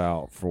sunshines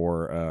out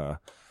for.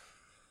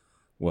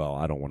 Well,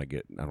 I don't want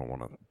to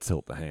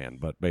tilt the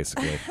hand, but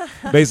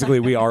basically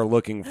we are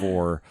looking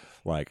for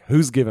like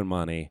who's giving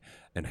money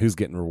and who's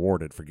getting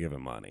rewarded for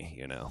giving money,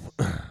 you know.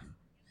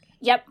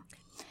 Yep.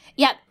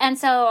 And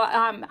so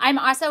I'm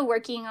also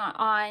working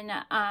on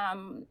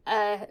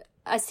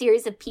a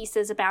series of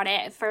pieces about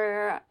it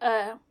for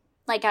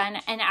like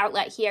an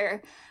outlet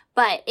here,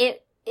 but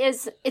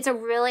it's a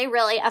really,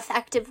 really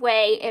effective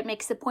way. It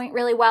makes the point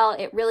really well.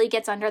 It really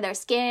gets under their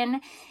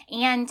skin.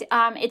 And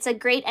it's a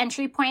great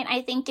entry point,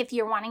 I think, if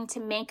you're wanting to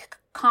make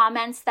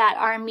comments that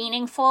are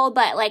meaningful,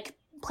 but like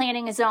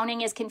planning and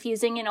zoning is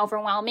confusing and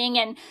overwhelming.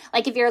 And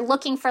like, if you're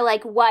looking for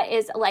like, what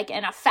is like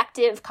an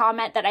effective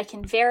comment that I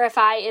can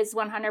verify is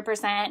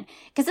 100%,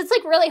 because it's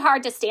like really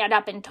hard to stand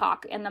up and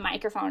talk in the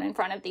microphone in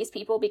front of these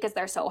people because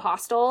they're so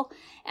hostile.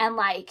 And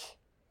like,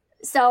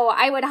 so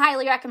I would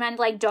highly recommend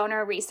like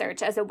donor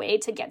research as a way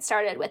to get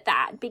started with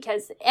that,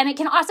 because, and it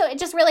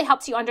just really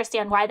helps you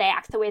understand why they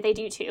act the way they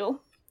do too.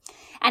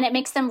 And it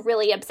makes them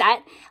really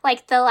upset.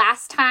 Like the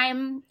last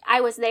time I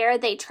was there,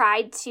 they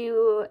tried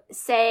to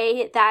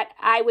say that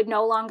I would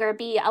no longer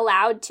be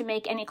allowed to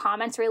make any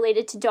comments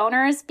related to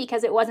donors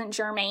because it wasn't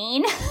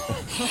germane.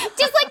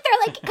 Just like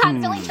they're like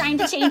constantly trying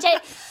to change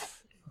it.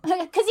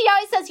 Because he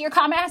always says your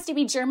comment has to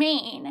be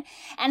germane.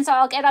 And so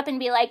I'll get up and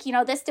be like, you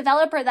know, this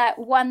developer that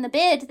won the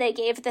bid, they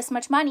gave this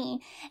much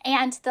money.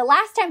 And the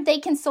last time they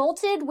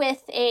consulted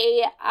with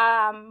a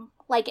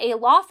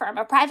law firm,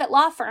 a private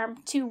law firm,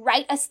 to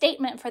write a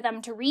statement for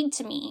them to read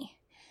to me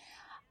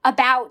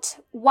about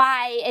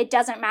why it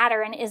doesn't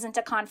matter and isn't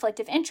a conflict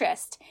of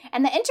interest.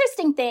 And the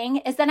interesting thing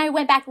is then I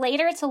went back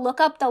later to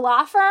look up the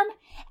law firm,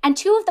 and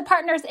two of the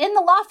partners in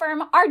the law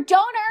firm are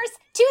donors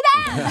to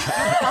them. So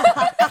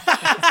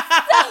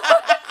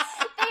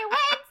they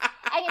went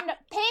and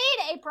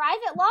paid a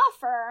private law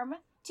firm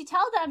to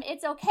tell them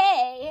it's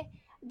okay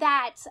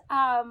that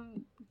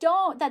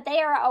that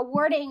they are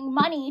awarding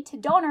money to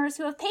donors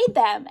who have paid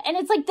them. And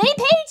it's like, they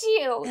paid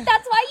you.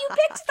 That's why you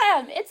picked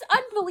them. It's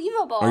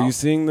unbelievable. Are you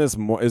seeing this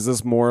more? Is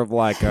this more of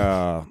like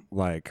I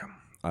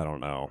don't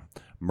know,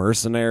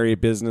 mercenary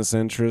business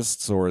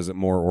interests, or is it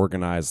more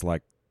organized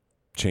like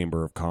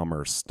Chamber of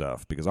Commerce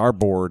stuff? Because our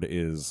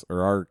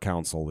our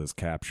council is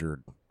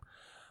captured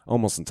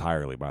almost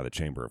entirely by the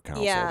Chamber of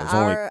Council.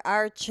 Yeah,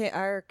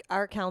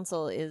 our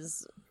council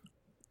is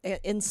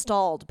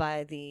installed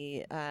by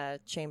the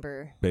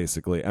chamber.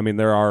 Basically, I mean,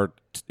 there are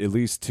at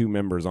least two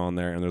members on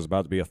there, and there's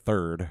about to be a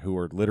third who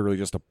are literally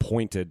just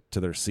appointed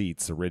to their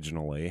seats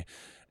originally,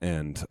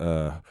 and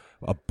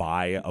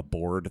by a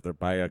board,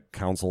 by a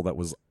council that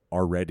was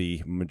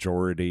already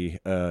majority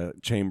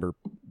chamber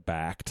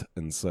backed,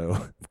 and so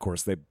of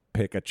course they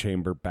pick a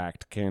chamber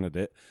backed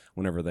candidate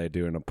whenever they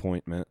do an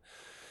appointment.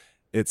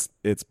 It's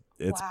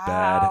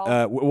wow.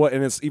 bad.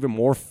 And it's even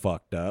more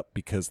fucked up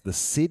because the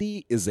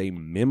city is a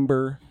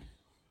member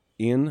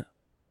in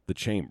the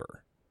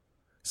chamber.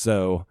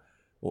 So,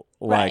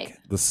 like,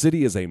 the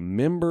city is a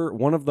member,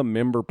 one of the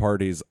member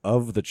parties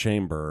of the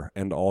chamber,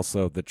 and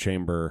also the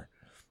chamber,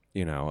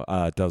 you know,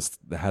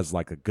 has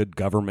like a good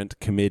government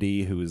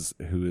committee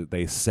who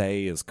they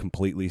say is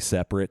completely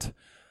separate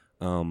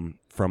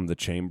from the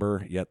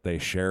chamber, yet they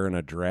share an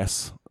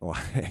address,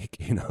 like,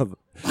 you know,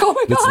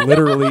 it's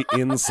literally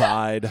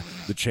inside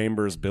the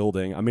chamber's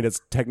building. I mean,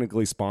 it's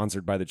technically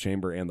sponsored by the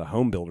chamber and the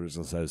Home Builders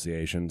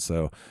Association,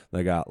 so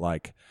they got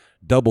like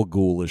double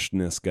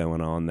ghoulishness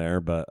going on there,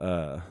 but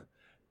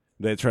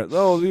they try,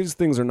 these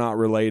things are not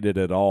related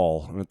at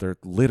all, but they're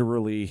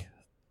literally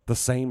the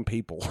same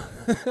people,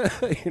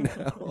 you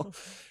know,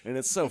 and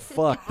it's so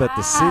fucked that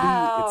the city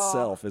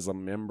itself is a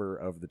member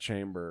of the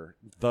chamber,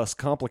 thus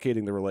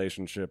complicating the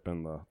relationship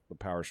and the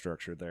power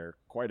structure there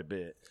quite a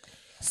bit.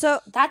 So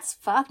that's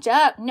fucked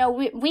up. No,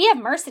 we have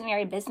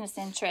mercenary business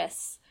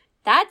interests.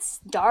 That's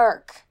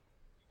dark.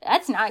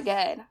 That's not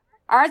good.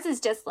 Ours is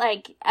just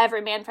like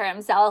every man for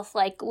himself,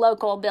 like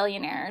local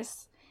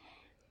billionaires.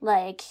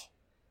 Like,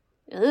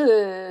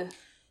 ugh.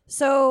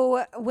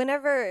 So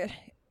whenever...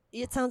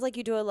 It sounds like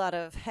you do a lot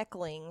of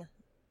heckling,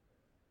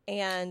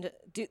 and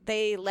do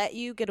they let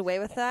you get away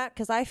with that?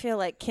 Because I feel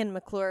like Ken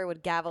McClure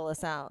would gavel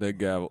us out.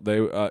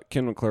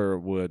 Ken McClure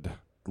would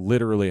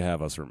literally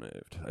have us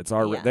removed. It's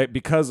our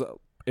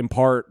in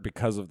part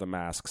because of the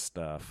mask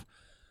stuff.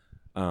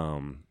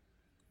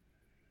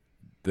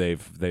 They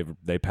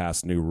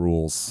passed new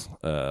rules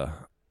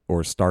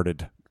or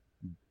started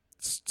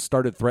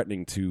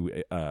threatening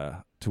to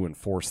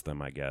enforce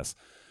them, I guess.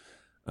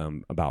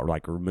 About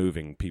like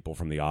removing people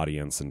from the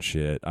audience and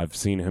shit. I've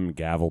seen him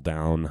gavel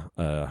down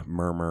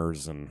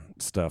murmurs and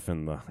stuff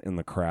in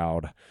the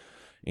crowd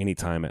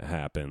anytime it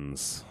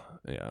happens.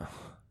 Yeah,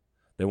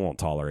 they won't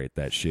tolerate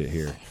that shit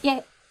here.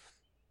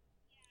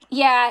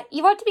 Yeah,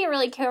 you have to be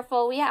really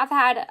careful. We have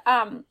had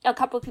a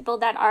couple of people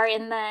that are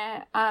in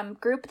the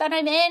group that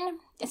I'm in.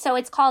 So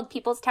it's called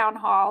People's Town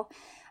Hall.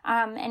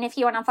 And if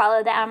you want to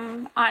follow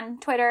them on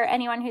Twitter,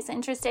 anyone who's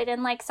interested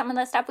in like some of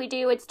the stuff we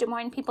do, it's Des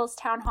Moines People's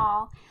Town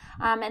Hall.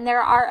 And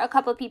there are a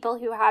couple of people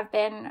who have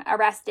been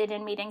arrested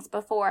in meetings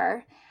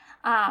before.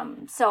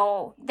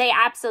 So they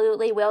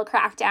absolutely will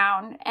crack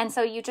down. And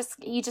so you just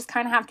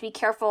kind of have to be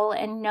careful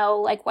and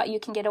know like what you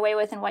can get away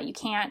with and what you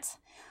can't.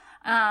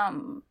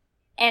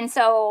 And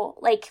so,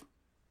 like,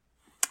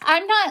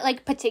 I'm not,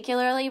 like,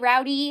 particularly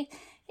rowdy.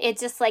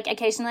 It's just, like,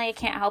 occasionally I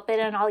can't help it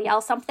and I'll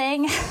yell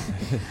something.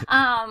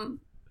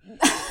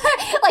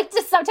 Like,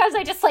 just sometimes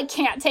I just, like,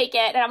 can't take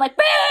it. And I'm like,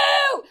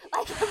 boo!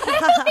 Like,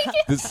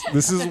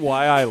 this is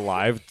why I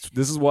live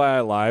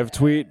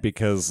tweet,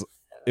 because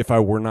if I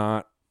were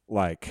not,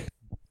 like,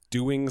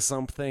 doing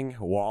something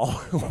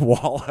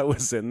while I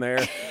was in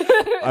there,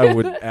 I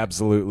would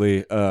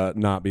absolutely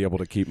not be able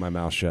to keep my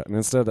mouth shut. And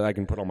instead, I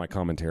can put all my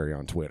commentary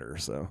on Twitter,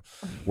 so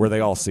where they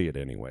all see it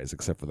anyways,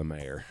 except for the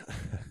mayor.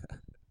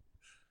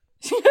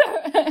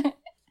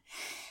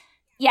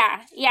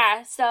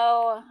 Yeah.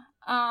 So,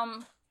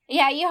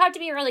 yeah, you have to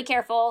be really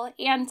careful,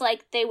 and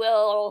like they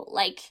will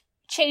like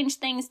change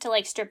things to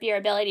like strip your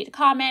ability to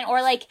comment,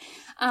 or like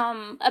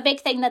a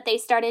big thing that they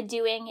started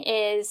doing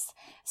is,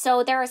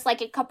 so there's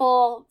like a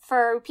couple,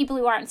 for people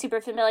who aren't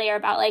super familiar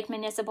about like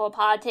municipal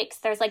politics,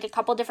 there's like a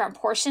couple different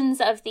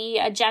portions of the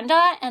agenda.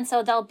 And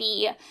so there'll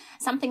be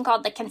something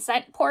called the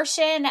consent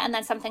portion and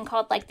then something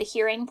called like the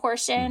hearing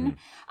portion.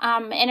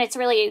 Mm-hmm. And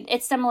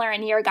it's similar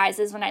in your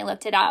guys's when I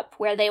looked it up,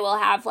 where they will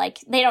have like,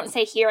 they don't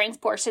say hearings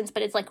portions,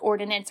 but it's like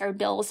ordinance or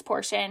bills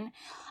portion.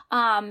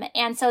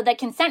 And so the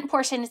consent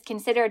portion is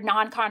considered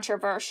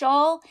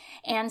non-controversial.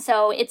 And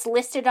so it's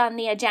listed on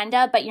the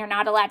agenda, but you're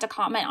not allowed to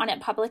comment on it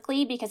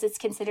publicly because it's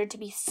considered to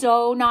be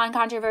so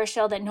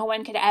non-controversial that no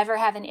one could ever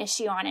have an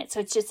issue on it. So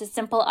it's just a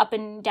simple up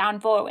and down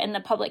vote and the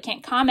public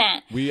can't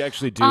comment. We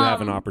actually do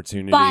have an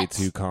opportunity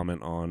to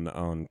comment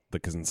on the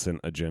consent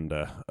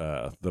agenda.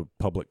 The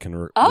public can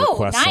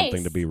request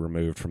something to be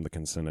removed from the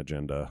consent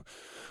agenda,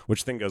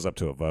 which then goes up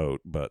to a vote,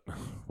 but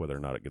whether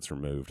or not it gets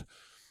removed.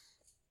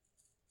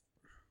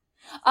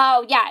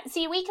 Oh, yeah.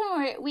 See, we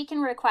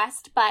can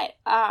request, but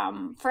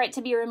for it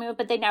to be removed,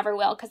 but they never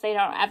will because they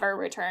don't ever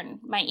return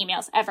my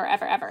emails ever.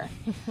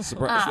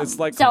 It's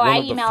like so one I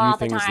of the email few all the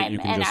things time that you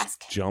can and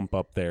just ask. jump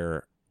up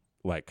there.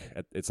 Like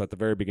it's at the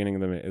very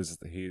beginning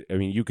of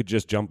you could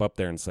just jump up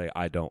there and say,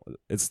 I don't.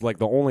 It's like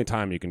the only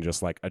time you can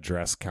just like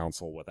address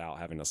council without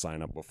having to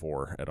sign up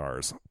before at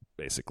ours,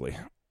 basically.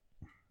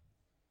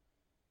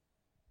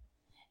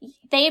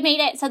 They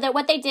made it so that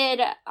what they did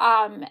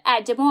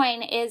at Des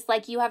Moines is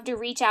like you have to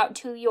reach out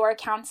to your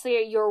counselor,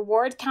 your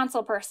ward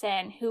council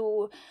person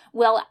who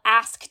will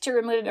ask to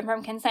remove it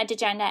from consent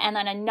agenda, and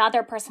then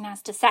another person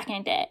has to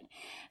second it.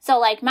 So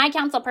like my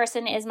council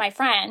person is my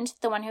friend,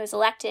 the one who's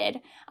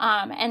elected.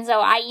 And so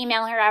I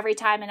email her every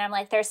time and I'm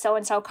like, there's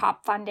so-and-so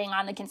cop funding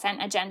on the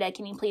consent agenda.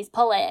 Can you please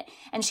pull it?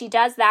 And she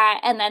does that.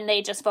 And then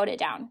they just vote it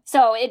down.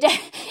 So it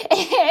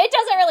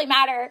doesn't really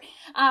matter.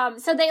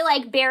 So they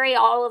like bury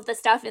all of the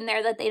stuff in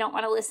there that they don't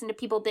want to listen to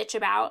people bitch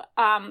about.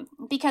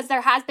 Because there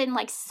has been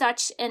like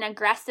such an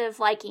aggressive,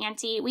 like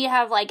we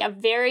have like a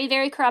very,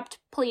 very corrupt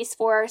police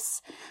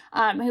force,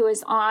 who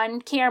is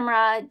on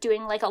camera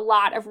doing like a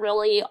lot of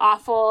really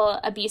awful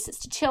abuses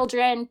to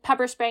children,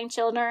 pepper spraying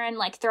children,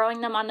 like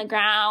throwing them on the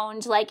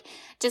ground, like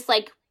just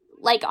like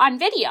on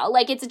video.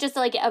 Like it's just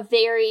like a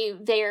very,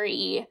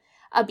 very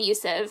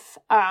abusive,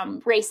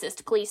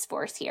 racist police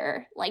force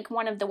here, like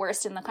one of the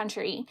worst in the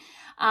country.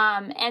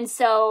 And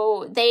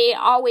so they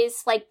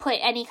always like put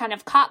any kind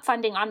of cop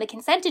funding on the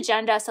consent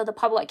agenda so the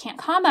public can't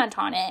comment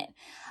on it.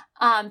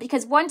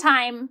 Because one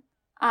time,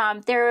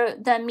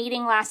 the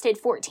meeting lasted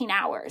 14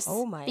 hours.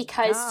 Oh my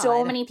because God.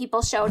 so many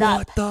people showed up.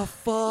 What the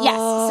fuck? Yes,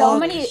 so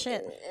many.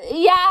 Shit.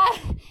 Yeah.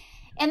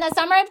 In the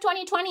summer of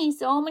 2020,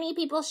 so many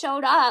people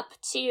showed up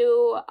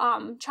to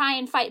try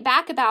and fight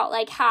back about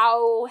like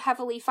how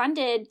heavily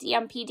funded the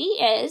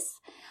MPD is.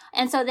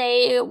 And so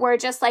they were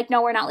just like,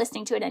 no, we're not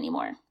listening to it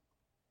anymore.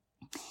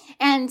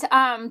 And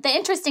the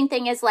interesting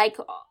thing is like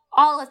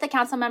all of the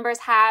council members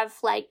have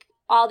like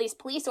all these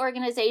police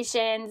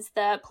organizations,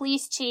 the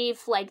police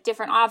chief, like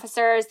different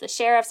officers, the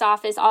sheriff's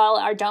office, all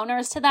are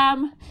donors to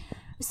them.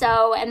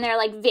 So, and they're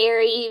like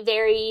very,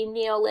 very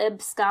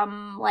neo-lib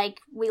scum, like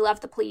we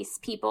love the police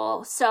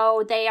people.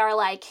 So they are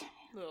like,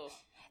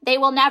 they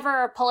will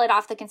never pull it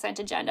off the consent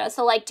agenda.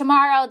 So like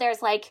tomorrow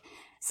there's like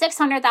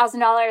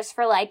 $600,000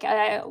 for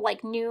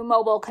like new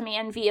mobile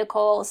command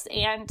vehicles.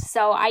 And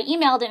so I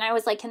emailed and I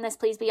was like, can this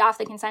please be off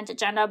the consent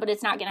agenda? But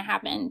it's not going to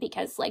happen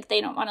because like they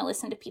don't want to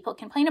listen to people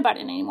complain about it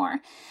anymore,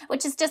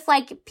 which is just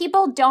like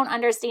people don't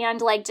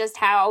understand like just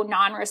how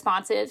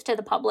non-responsive to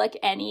the public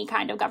any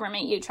kind of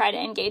government you try to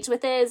engage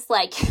with is.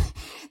 Like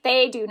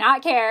they do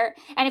not care.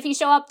 And if you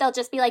show up, they'll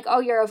just be like,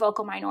 oh, you're a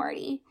vocal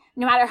minority.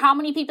 No matter how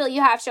many people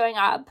you have showing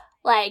up,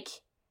 like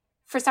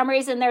for some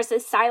reason, there's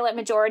this silent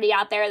majority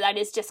out there that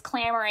is just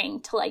clamoring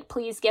to, like,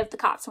 please give the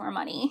cops more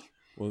money.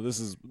 Well,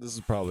 this is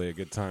probably a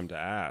good time to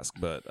ask,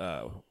 but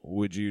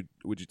would you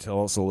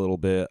tell us a little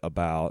bit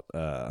about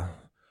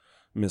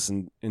Miss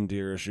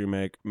Indira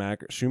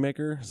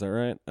Shoemaker? Is that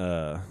right?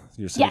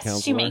 Your city councilor?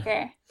 Yes,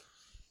 Shoemaker.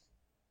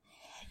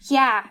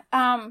 Yeah,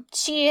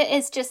 she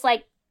is just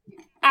like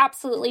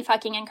absolutely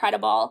fucking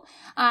incredible.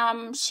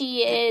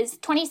 She is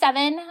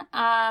 27.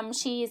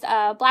 She's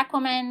a Black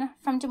woman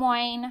from Des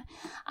Moines,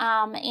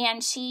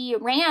 and she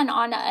ran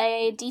on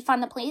a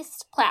Defund the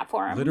Police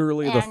platform.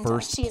 Literally the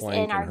first she's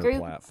plank in our her group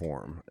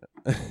platform.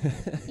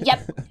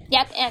 Yep.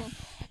 And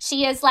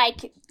she is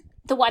like,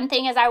 the one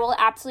thing is I will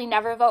absolutely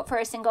never vote for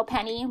a single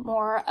penny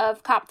more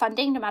of cop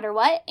funding, no matter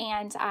what.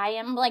 And I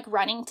am like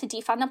running to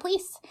defund the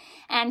police.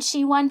 And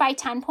she won by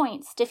 10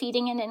 points,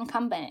 defeating an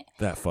incumbent.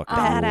 That fucking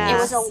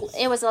badass.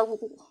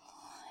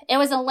 It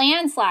was a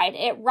landslide.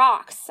 It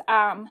rocks.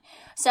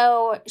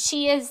 So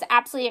she is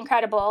absolutely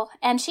incredible.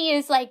 And she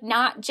is like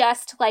not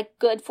just like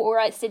good for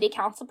a city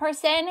council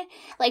person.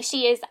 Like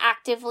she is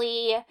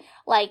actively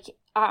like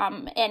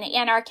an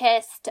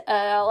anarchist,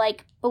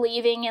 like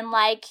believing in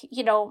like,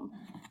 you know,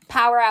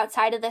 power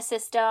outside of the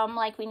system,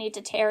 like we need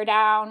to tear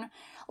down.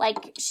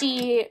 Like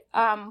she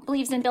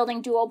believes in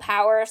building dual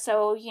power,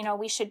 so you know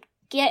we should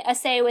get a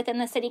say within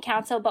the city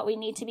council, but we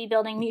need to be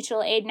building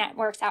mutual aid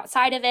networks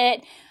outside of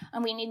it,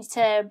 and we need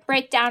to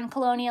break down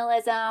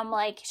colonialism.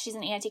 Like she's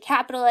an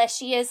anti-capitalist.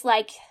 She is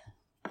like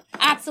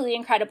absolutely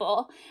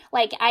incredible.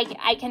 Like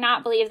I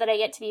cannot believe that I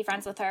get to be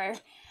friends with her.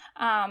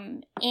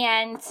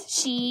 And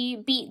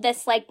she beat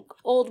this like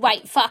old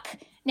white fuck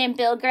named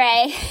Bill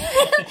Gray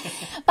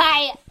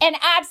by an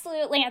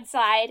absolute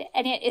landslide,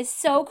 and it is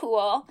so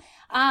cool.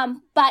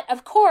 But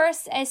of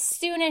course, as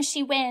soon as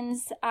she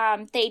wins,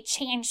 they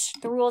change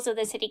the rules of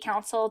the city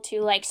council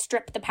to like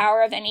strip the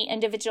power of any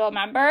individual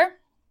member.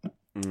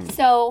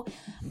 So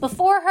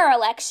before her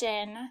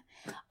election,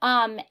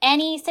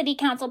 any city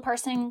council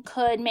person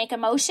could make a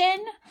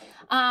motion,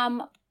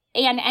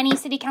 and any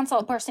city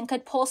council person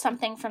could pull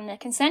something from the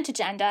consent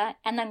agenda.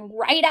 And then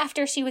right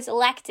after she was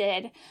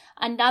elected,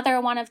 another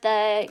one of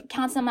the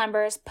council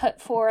members put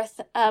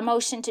forth a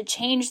motion to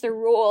change the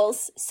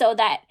rules so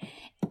that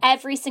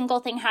every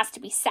single thing has to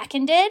be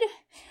seconded.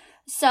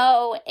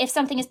 So if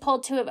something is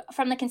pulled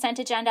from the consent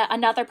agenda,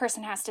 another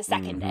person has to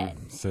second it.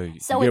 So you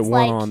So get it's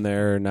one like- on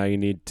there, now you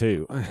need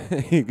two.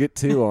 You get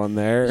two on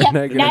there, Yep,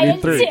 now you're now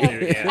going to you need three.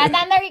 need two. And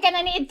then they're going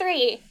to need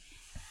three.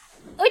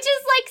 Which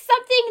is like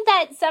something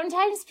that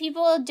sometimes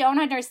people don't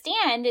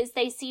understand is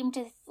they seem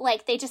to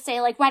like, they just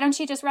say like, why don't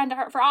you just run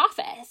for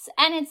office?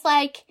 And it's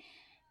like,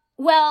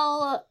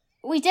 well,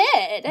 we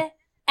did.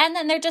 And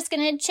then they're just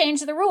going to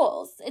change the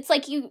rules. It's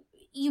like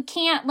you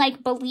can't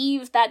like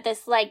believe that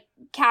this like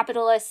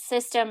capitalist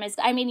system is,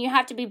 I mean, you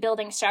have to be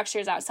building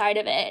structures outside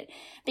of it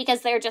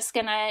because they're just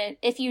gonna,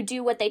 if you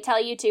do what they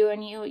tell you to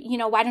and you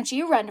know, why don't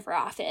you run for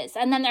office?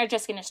 And then they're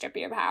just gonna strip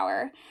your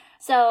power.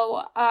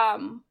 So,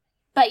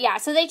 but yeah,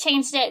 so they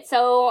changed it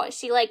so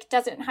she like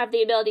doesn't have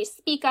the ability to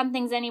speak on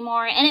things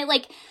anymore. And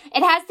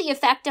it has the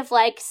effect of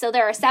like, so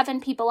there are 7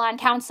 people on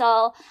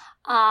council,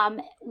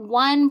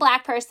 1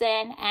 Black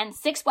person and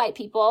 6 white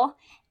people.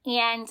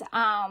 And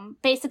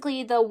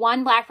basically the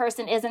 1 Black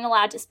person isn't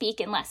allowed to speak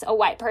unless a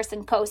white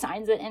person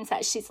co-signs it and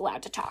says she's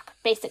allowed to talk,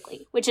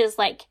 basically, which is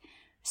like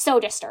so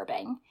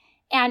disturbing.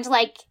 And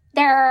like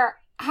they're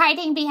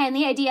hiding behind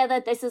the idea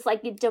that this is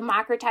like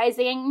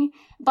democratizing,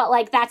 but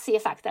like that's the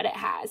effect that it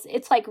has.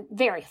 It's like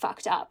very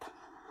fucked up.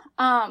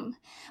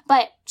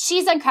 But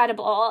she's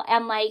incredible,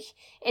 and like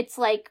it's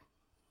like,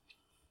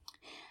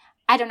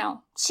 I don't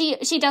know.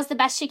 She does the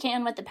best she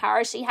can with the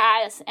power she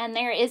has, and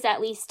there is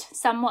at least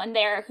someone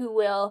there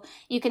who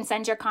you can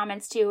send your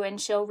comments to, and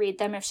she'll read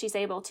them if she's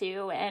able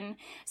to. And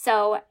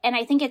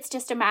I think it's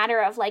just a matter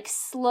of like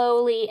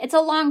slowly, it's a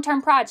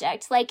long-term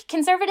project. Like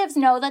conservatives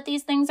know that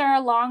these things are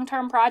a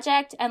long-term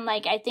project, and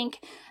like I think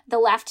the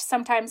left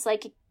sometimes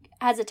like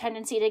has a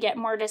tendency to get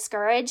more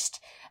discouraged,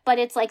 but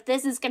it's like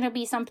this is going to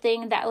be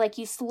something that like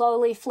you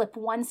slowly flip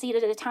one seat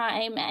at a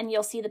time and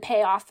you'll see the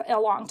payoff a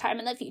long time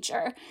in the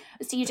future.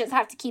 So you just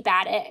have to keep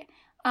at it.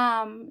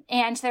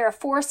 And there are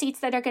 4 seats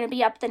that are going to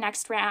be up the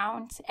next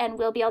round, and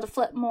we'll be able to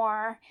flip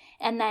more.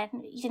 And then,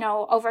 you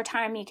know, over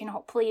time you can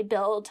hopefully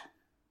build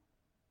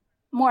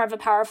more of a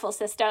powerful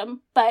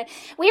system. But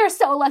we are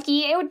so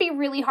lucky. It would be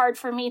really hard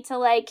for me to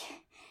like,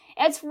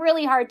 it's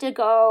really hard to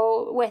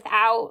go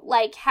without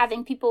like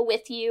having people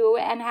with you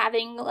and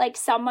having like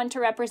someone to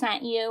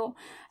represent you.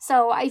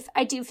 So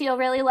I do feel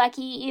really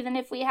lucky, even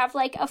if we have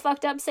like a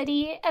fucked up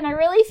city. And I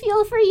really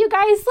feel for you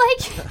guys,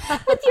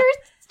 like with your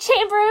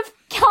Chamber of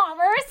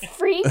Commerce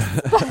freaks.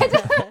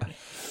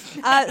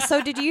 But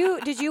So did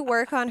you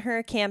work on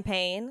her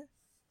campaign?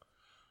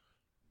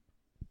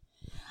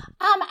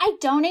 I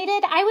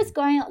donated. I was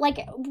going,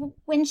 like,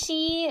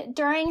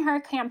 during her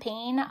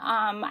campaign,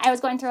 I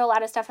was going through a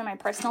lot of stuff in my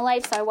personal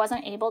life, so I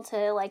wasn't able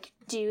to, like,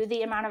 do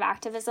the amount of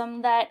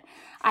activism that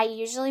I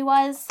usually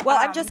was. Well,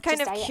 I'm just kind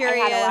of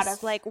curious, I had a lot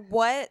of, like,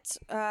 what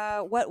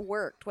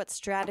worked? What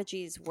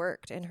strategies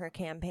worked in her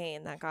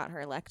campaign that got her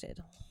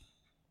elected?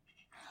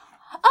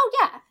 Oh,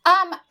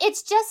 yeah.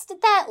 It's just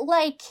that,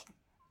 like,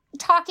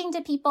 talking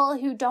to people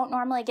who don't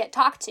normally get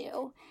talked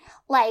to,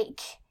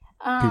 like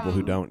people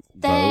who don't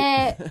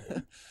vote.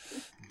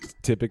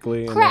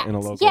 Typically in a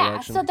local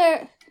election.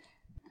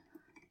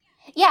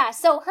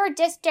 So her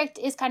district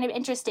is kind of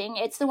interesting.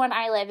 It's the one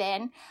I live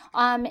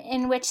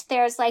in which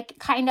there's like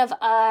kind of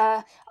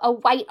a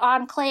white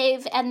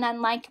enclave and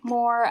then like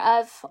more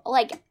of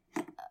like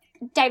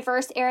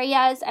diverse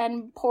areas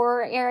and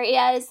poorer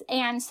areas.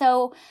 And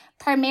so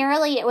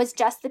primarily it was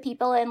just the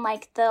people in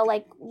like the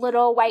like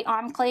little white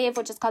enclave,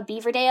 which is called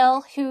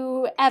Beaverdale,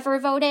 who ever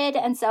voted.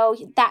 And so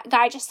that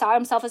guy just saw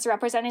himself as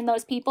representing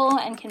those people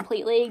and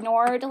completely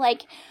ignored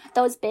like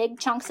those big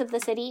chunks of the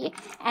city.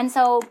 And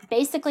so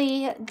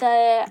basically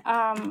the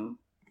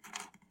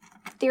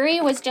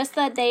theory was just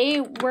that they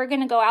were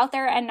going to go out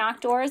there and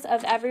knock doors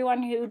of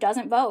everyone who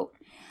doesn't vote,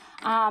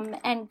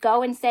 and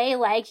go and say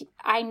like,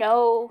 I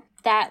know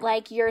that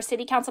like your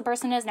city council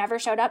person has never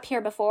showed up here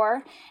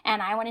before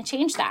and I want to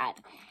change that.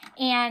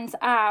 And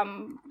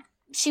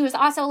she was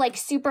also like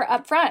super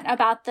upfront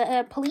about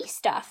the police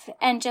stuff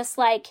and just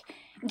like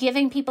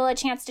giving people a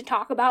chance to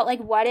talk about like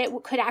what it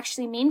could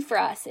actually mean for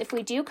us if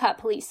we do cut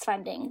police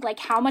funding. Like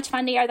how much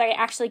funding are they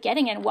actually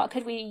getting and what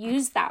could we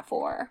use that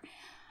for?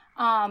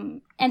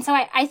 And so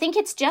I think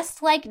it's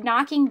just like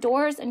knocking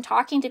doors and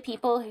talking to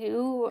people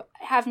who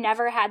have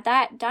never had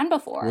that done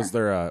before. Was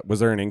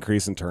there an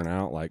increase in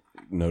turnout, like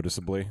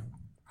noticeably?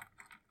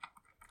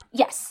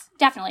 Yes,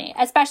 definitely,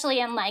 especially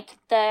in like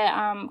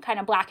the kind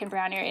of black and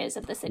brown areas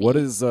of the city. What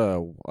is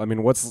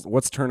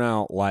what's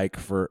turnout like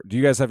for? Do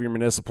you guys have your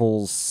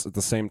municipals at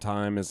the same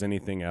time as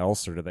anything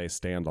else, or do they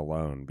stand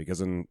alone?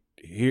 Because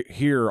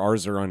here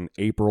ours are on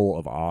April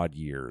of odd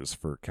years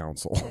for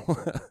council.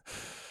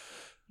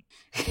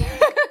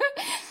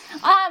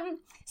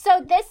 So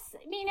this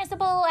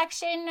municipal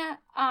election,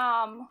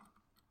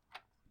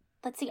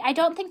 let's see, I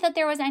don't think that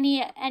there was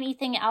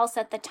anything else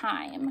at the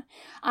time.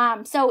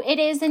 So it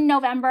is in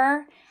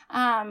November,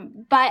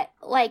 but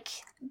like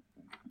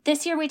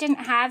this year we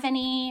didn't have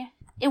any,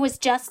 it was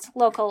just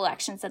local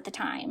elections at the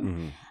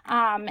time.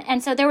 Mm-hmm.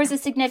 And so there was a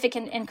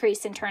significant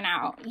increase in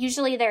turnout.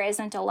 Usually there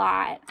isn't a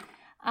lot.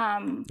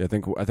 I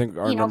think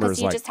our number is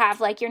you like just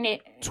have like your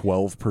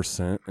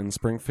 12% in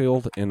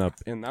Springfield and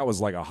that was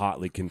like a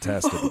hotly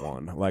contested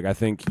one. Like I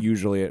think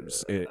usually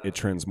it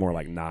trends more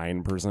like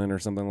 9% or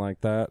something like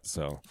that.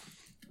 So,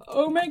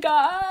 oh my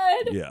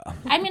god, yeah.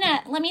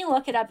 Let me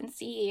look it up and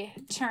see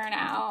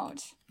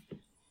turnout.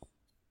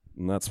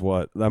 And that's where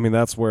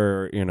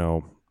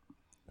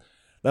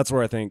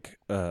I think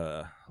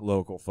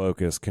local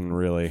focus can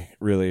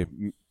really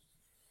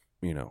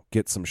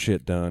get some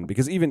shit done,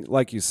 because even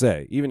like you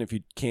say, even if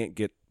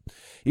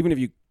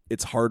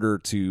it's harder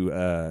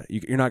to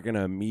you're not going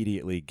to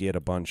immediately get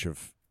a bunch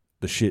of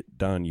the shit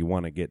done you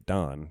want to get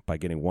done by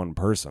getting one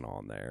person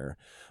on there,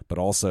 but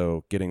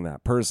also getting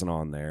that person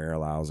on there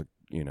allows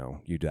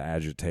you to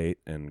agitate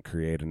and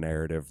create a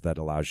narrative that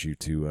allows you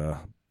to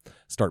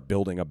start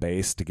building a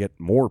base to get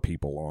more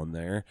people on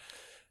there.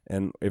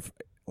 And if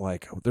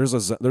like there's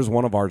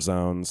one of our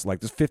zones,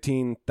 like there's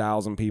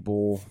 15,000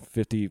 people,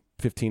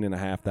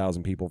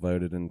 15,500 people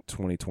voted in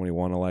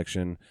 2021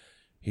 election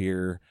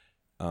here.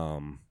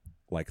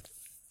 Like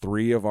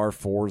 3 of our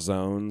 4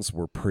 zones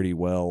were pretty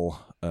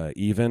well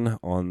even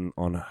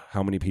on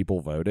how many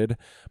people voted.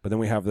 But then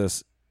we have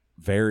this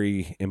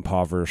very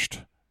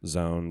impoverished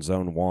zone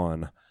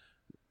 1,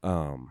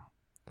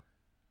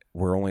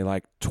 where only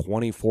like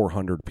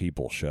 2,400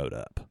 people showed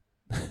up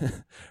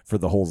for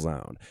the whole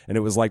zone, and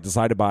it was like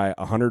decided by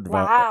 100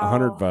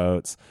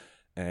 votes,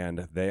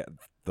 and they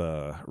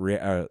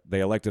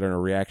elected a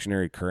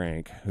reactionary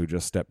crank who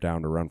just stepped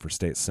down to run for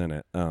state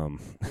senate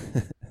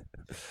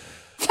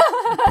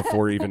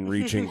before even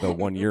reaching the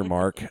 1-year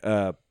mark.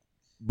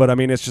 But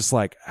it's just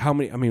like how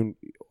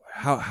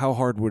how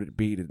hard would it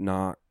be to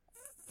knock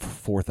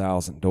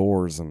 4,000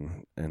 doors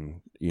and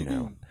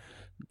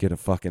get a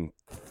fucking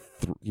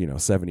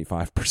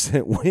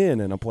 75%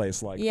 win in a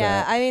place like that.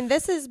 Yeah,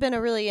 this has been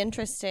a really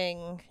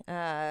interesting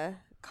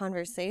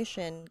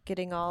conversation,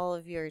 getting all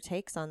of your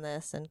takes on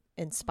this, and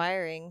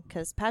inspiring,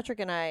 because Patrick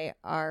and I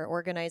are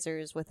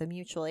organizers with a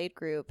mutual aid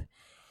group,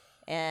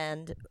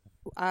 and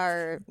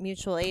our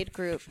mutual aid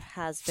group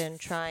has been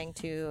trying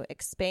to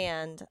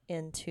expand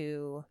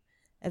into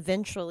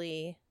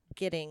eventually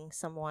getting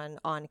someone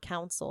on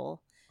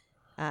council.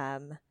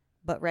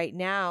 But right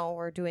now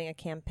we're doing a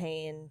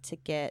campaign to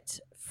get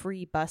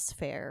free bus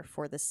fare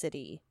for the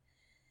city,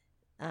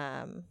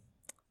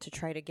 to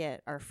try to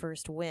get our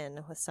first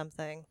win with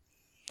something.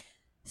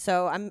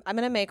 So I'm going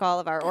to make all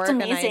of our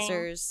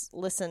organizers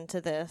listen to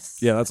this.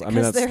 Yeah,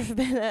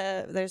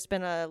 there's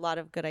been a lot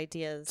of good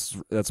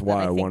ideas. That's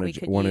why I wanted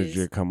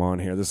you to come on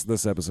here.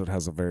 This episode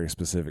has a very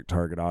specific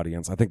target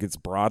audience. I think it's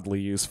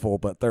broadly useful,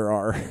 but there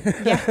are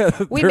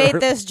we made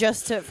this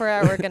just for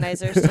our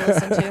organizers to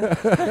listen to.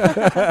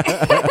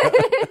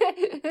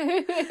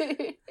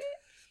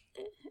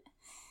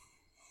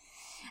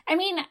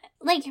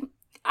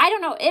 I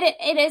don't know.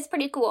 It is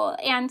pretty cool,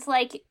 and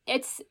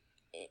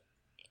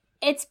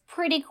it's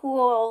pretty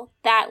cool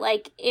that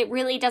it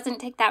really doesn't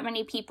take that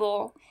many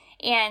people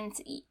And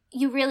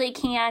you really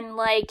can,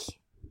 like,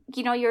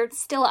 you know, you're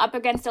still up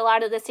against a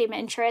lot of the same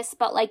interests,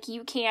 but like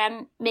you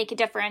can make a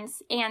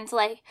difference. And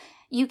like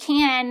you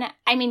can,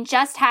 I mean,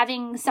 just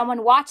having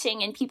someone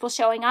watching and people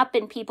showing up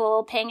and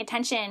people paying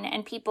attention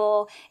and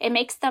people, it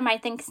makes them, I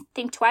think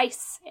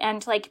twice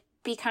and like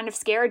be kind of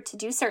scared to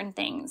do certain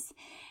things.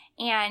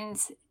 And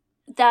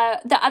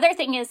the other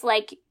thing is,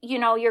 like, you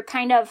know, you're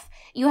kind of,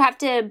 you have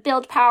to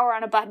build power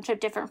on a bunch of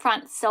different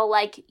fronts. So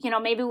like, you know,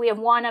 maybe we have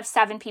 1 of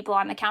 7 people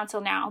on the council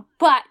now,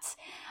 but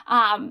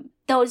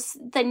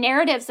the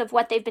narratives of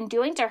what they've been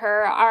doing to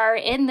her are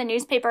in the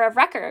newspaper of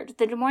record.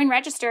 The Des Moines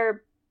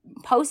Register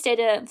posted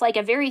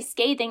a very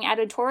scathing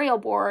editorial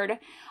board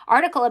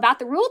article about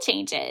the rule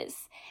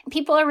changes.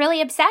 People are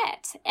really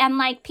upset, and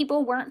like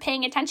people weren't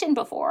paying attention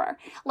before.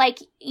 Like,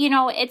 you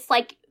know, it's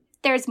like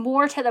there's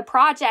more to the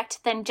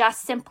project than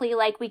just simply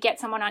like we get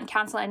someone on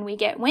council and we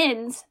get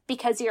wins,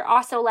 because you're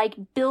also like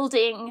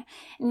building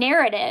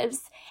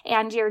narratives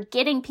and you're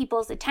getting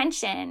people's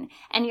attention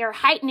and you're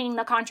heightening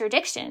the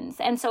contradictions.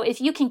 And so if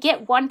you can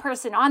get one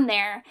person on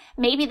there,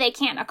 maybe they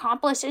can't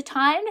accomplish a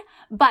ton,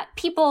 but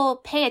people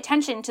pay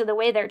attention to the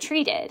way they're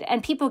treated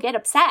and people get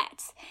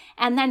upset.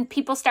 And then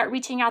people start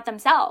reaching out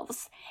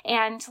themselves.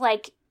 And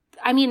like,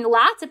 I mean,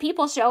 lots of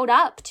people showed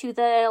up to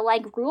the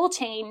like rule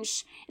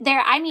change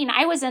there. I mean,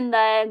 I was in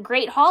the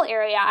Great Hall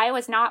area. I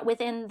was not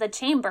within the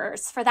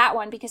chambers for that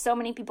one because so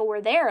many people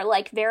were there,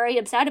 like very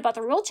upset about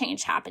the rule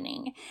change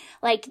happening.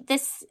 Like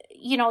this,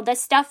 you know,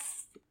 this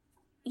stuff,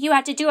 you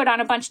have to do it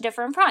on a bunch of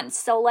different fronts.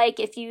 So like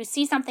if you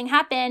see something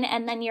happen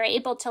and then you're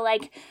able to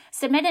like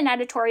submit an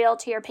editorial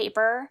to your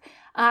paper,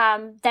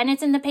 then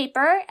it's in the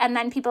paper and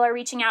then people are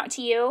reaching out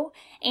to you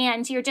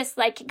and you're just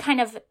like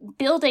kind of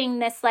building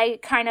this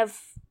like kind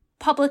of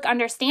public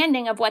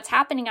understanding of what's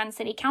happening on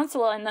city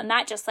council, and then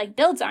that just like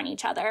builds on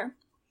each other.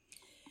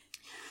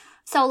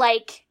 So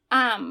like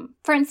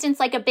for instance,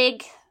 like a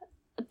big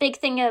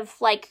thing of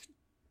like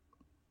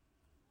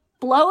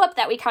blow up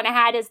that we kind of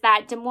had is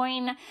that Des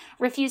Moines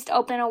refused to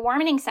open a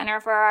warming center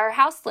for our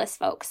houseless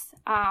folks.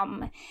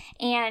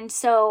 And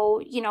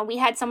so, you know, we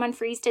had someone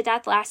freeze to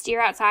death last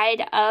year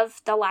outside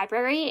of the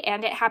library,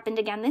 and it happened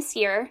again this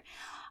year.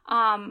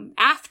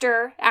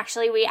 After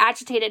actually we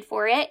agitated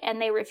for it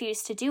and they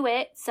refused to do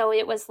it. So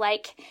it was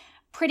like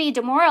pretty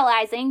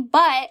demoralizing,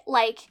 but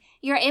like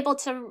you're able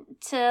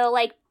to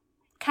like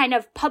kind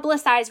of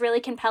publicize really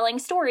compelling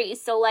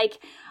stories. So like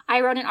I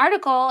wrote an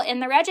article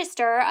in the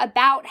Register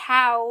about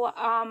how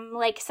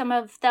like some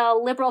of the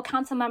Liberal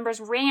council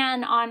members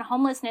ran on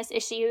homelessness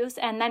issues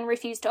and then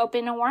refused to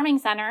open a warming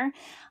center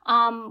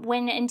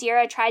when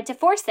Indira tried to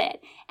force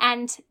it.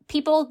 And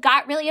people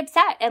got really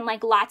upset, and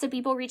like lots of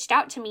people reached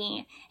out to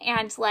me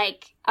and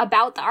like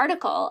about the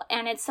article.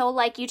 And it's so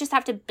like you just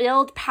have to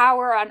build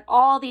power on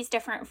all these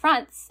different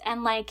fronts.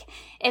 And like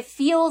it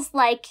feels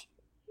like,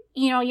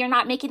 you know, you're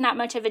not making that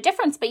much of a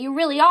difference, but you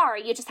really are.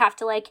 You just have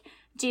to like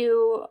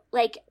do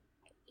like,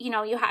 you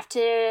know, you have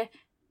to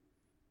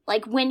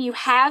like when you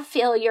have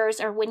failures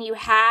or when you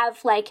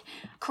have like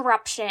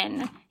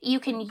corruption, you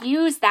can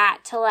use that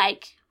to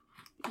like,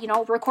 you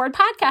know, record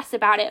podcasts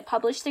about it,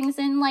 publish things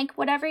in like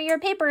whatever your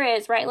paper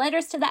is, write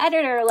letters to the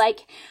editor.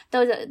 Like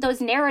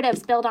those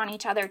narratives build on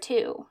each other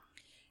too.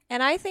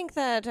 And I think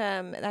that,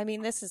 I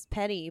mean, this is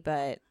petty,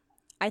 but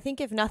I think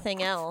if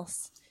nothing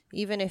else,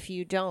 even if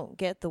you don't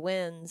get the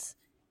wins,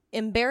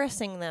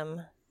 embarrassing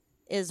them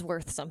is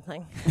worth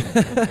something.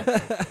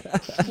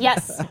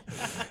 Yes.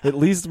 At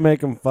least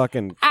make them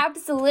fucking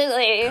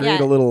absolutely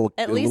create a little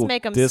at least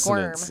make them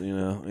squirm, you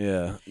know.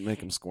 Yeah, make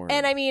them squirm.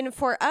 And I mean,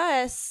 for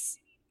us,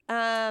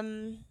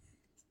 the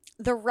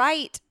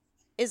right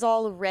is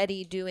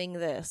already doing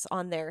this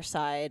on their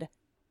side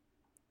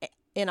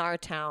in our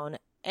town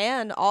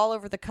and all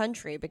over the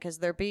country because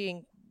they're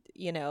being,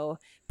 you know,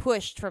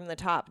 pushed from the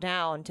top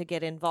down to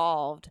get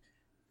involved.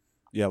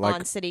 Yeah, like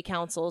on city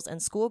councils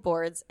and school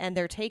boards, and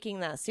they're taking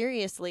that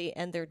seriously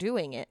and they're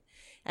doing it.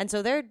 And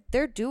so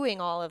they're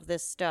doing all of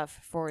this stuff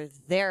for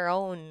their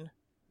own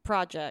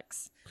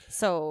projects.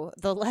 So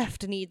the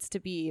left needs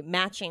to be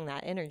matching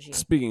that energy.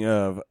 Speaking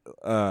of,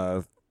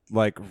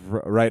 like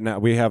right now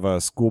we have a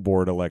school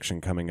board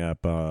election coming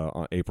up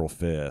on April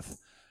 5th,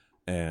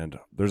 and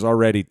there's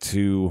already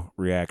 2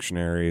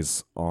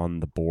 reactionaries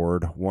on the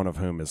board, one of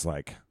whom is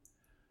like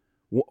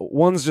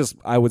one's just,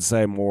 I would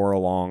say, more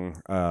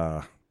along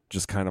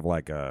just kind of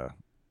like a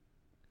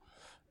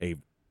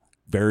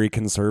very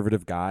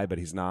conservative guy, but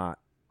he's not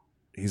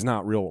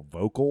real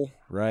vocal,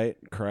 right?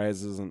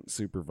 Kreis isn't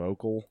super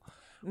vocal.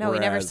 No, whereas, he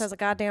never says a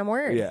goddamn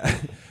word. Yeah,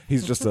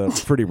 he's just a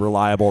pretty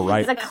reliable right.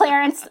 He's a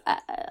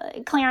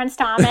Clarence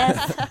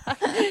Thomas.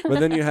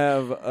 But then you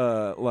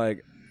have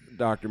like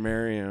Dr.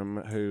 Merriam,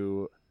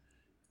 who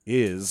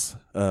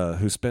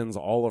spends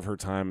all of her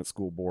time at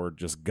school board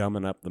just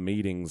gumming up the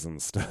meetings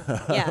and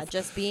stuff. Yeah,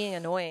 just being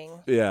annoying.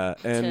 Yeah,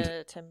 and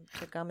to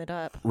gum it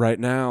up. Right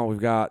now, we've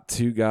got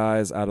 2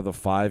 guys out of the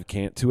 5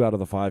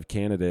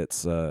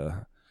 candidates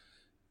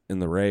in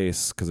the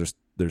race, because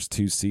there's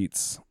 2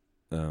 seats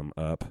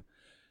up.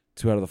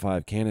 2 out of the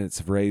 5 candidates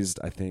have raised,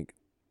 I think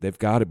they've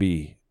got to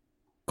be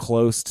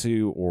close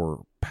to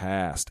or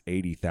past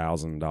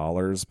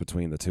 $80,000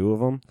 between the two of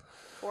them.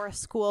 For a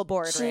school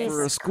board race.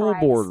 For a school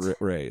board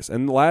race.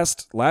 And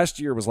last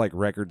year was like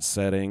record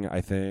setting,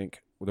 I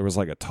think. There was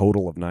like a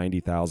total of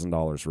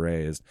 $90,000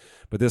 raised.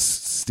 But this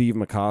Steve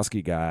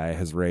McCoskey guy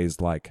has raised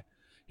like,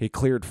 he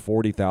cleared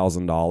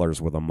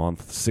 $40,000 with a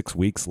month, 6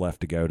 weeks left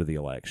to go to the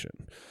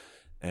election.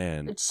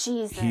 And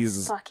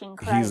Jesus fucking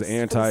Christ. He's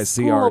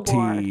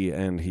anti-CRT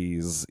and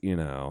he's,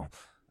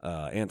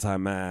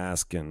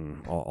 anti-mask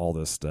and all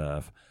this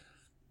stuff.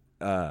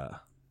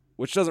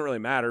 Which doesn't really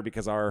matter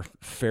because our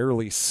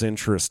fairly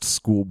centrist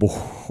school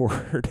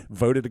board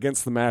voted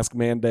against the mask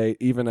mandate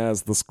even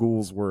as the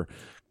schools were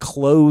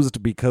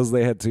closed because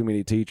they had too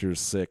many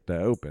teachers sick to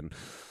open.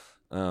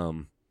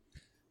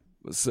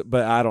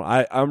 But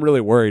I'm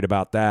really worried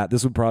about that.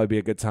 This would probably be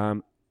a good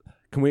time.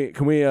 We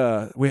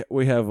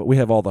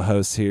have all the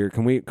hosts here.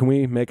 Can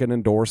we make an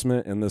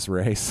endorsement in this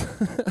race?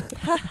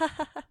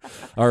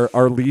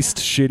 our least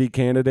shitty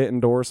candidate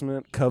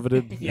endorsement,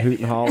 coveted Hoot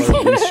and Holler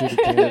least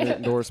shitty candidate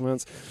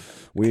endorsements.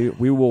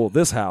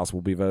 This house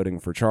will be voting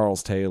for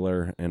Charles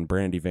Taylor and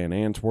Brandy Van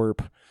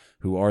Antwerp,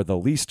 who are the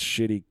least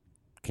shitty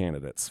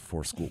candidates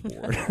for school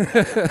board.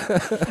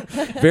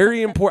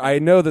 Very important. I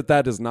know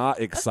that is not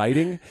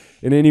exciting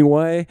in any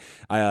way.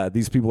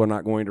 These people are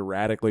not going to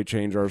radically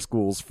change our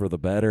schools for the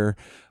better,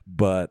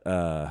 but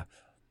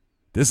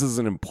this is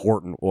an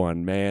important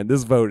one, man.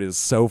 This vote is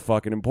so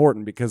fucking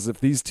important because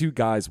if these two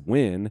guys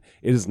win,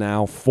 it is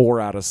now 4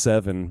 out of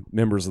 7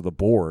 members of the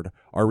board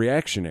are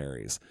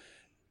reactionaries.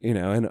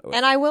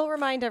 And I will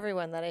remind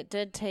everyone that it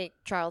did take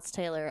Charles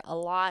Taylor a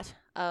lot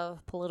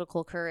of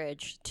political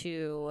courage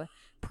to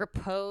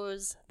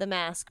propose the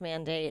mask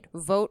mandate,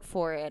 vote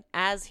for it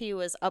as he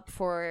was up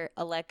for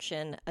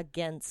election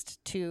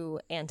against 2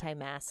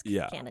 anti-mask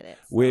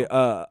candidates. We,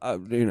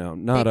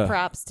 not big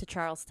props to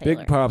Charles Taylor.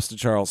 Big props to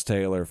Charles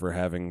Taylor for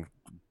having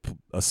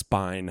a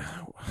spine,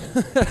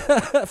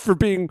 for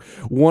being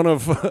one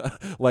of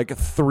like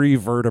 3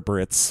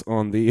 vertebrates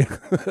on the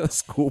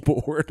school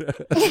board.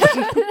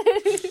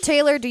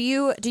 Taylor, do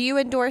you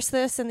endorse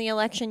this in the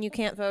election you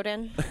can't vote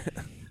in?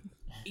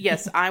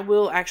 Yes, I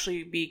will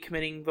actually be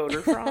committing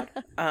voter fraud,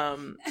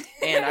 and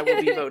I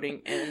will be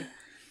voting in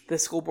the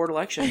school board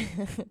election.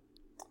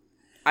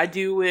 I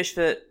do wish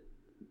that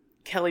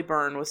Kelly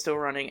Byrne was still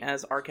running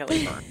as R.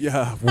 Kelly Byrne.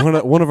 Yeah,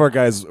 one of our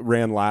guys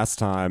ran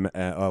last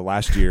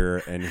year,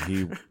 and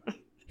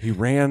he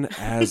ran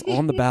as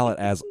on the ballot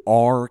as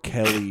R.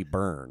 Kelly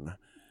Byrne.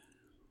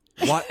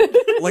 What?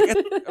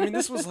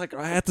 This was like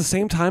at the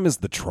same time as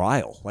the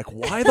trial. Like,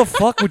 why the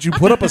fuck would you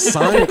put up a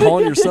sign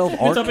calling yourself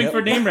R. It's something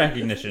for name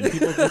recognition.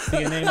 People just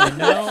see a name and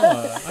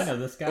know, I know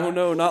this guy. Oh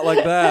no, not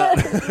like that.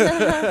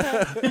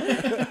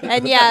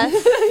 And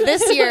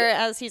this year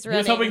as he's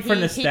running, he was hoping for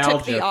nostalgia he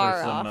took the R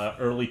for some off.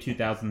 Early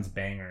 2000s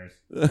bangers.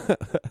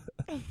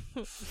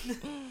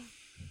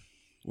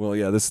 Well,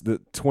 yeah, the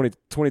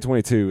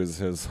 2022 is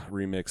his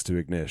remix to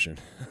Ignition.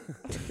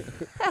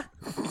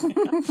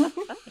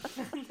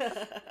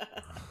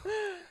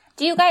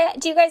 Do you guys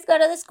go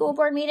to the school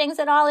board meetings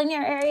at all in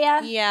your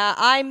area? Yeah,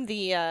 I'm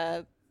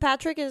the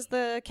Patrick is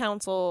the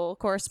council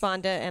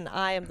correspondent and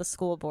I am the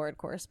school board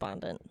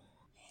correspondent.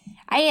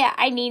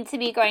 I need to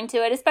be going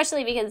to it,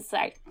 especially because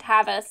I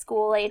have a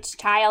school age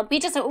child. We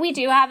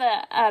do have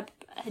a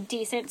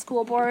decent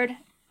school board.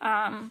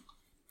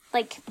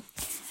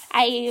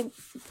 I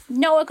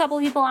know a couple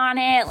people on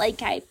it.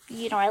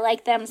 I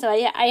like them, so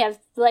I have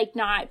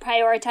not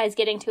prioritized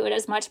getting to it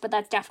as much, but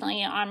that's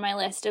definitely on my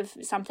list of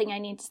something I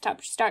need to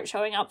start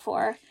showing up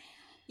for.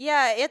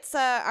 Yeah, it's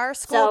our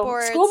school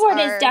board. School board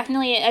is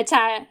definitely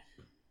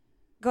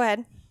Go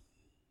ahead.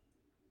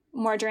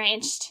 More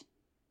drenched.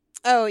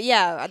 Oh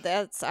yeah,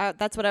 that's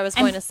what I was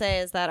going to say.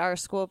 Is that our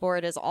school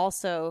board is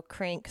also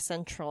crank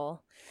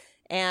central.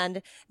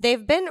 And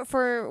they've been,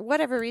 for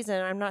whatever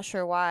reason, I'm not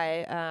sure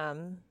why,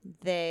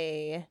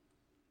 they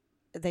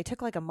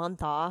took a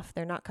month off.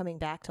 They're not coming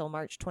back till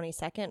March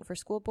 22nd for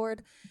school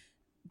board.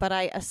 But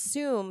I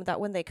assume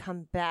that when they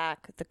come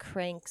back, the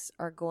cranks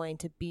are going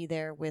to be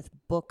there with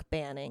book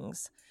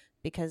bannings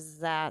because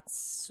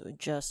that's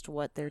just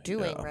what they're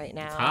doing right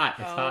now. It's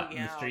hot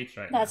in the streets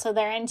right now. That's what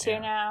they're into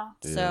now.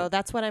 So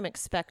that's what I'm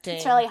expecting.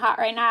 It's really hot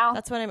right now.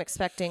 That's what I'm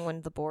expecting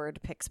when the board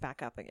picks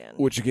back up again.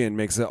 Which, again,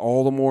 makes it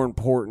all the more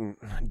important,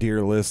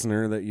 dear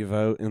listener, that you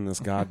vote in this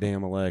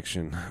goddamn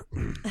election.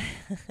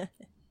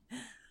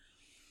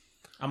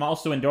 I'm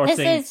also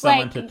endorsing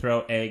someone to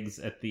throw eggs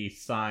at the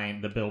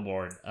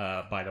billboard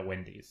by the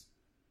Wendy's.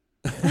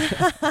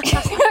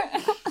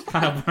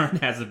 Kyle Byrne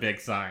has a big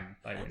sign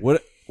by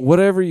Wendy's.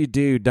 Whatever you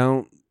do,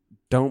 don't.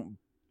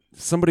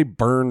 Somebody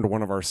burned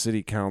one of our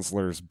city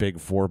councilors' big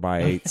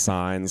 4x8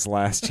 signs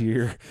last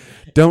year.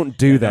 Don't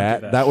do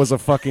that. That was a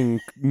fucking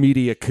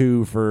media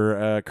coup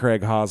for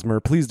Craig Hosmer.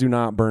 Please do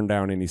not burn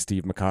down any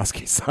Steve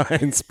McCoskey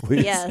signs,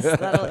 please. Yes,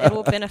 it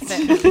will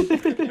benefit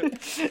him.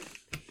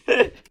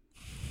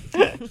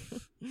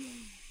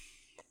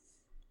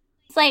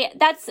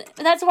 It's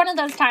that's one of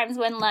those times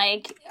when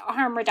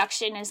harm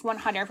reduction is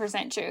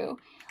 100% true.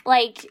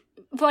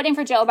 voting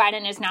for Joe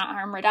Biden is not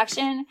harm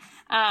reduction.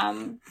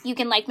 You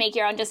can like make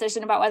your own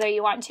decision about whether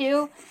you want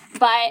to,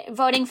 but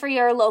voting for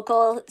your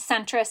local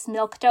centrist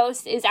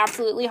milquetoast is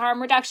absolutely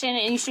harm reduction,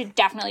 and you should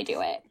definitely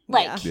do it.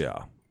 Like,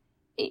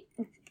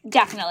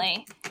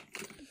 definitely.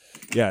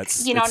 Yeah,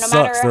 it's no sucks.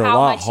 matter They're a how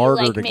lot much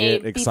harder you, like, to may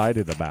get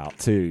excited about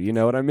too. You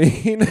know what I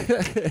mean?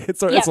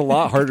 It's a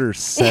lot harder to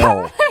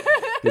sell.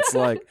 It's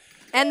like,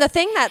 and the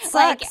thing that sucks,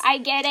 like, I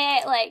get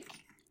it. Like,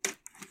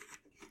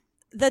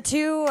 the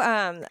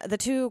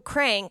two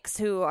cranks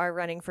who are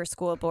running for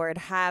school board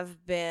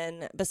have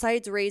been,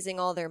 besides raising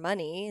all their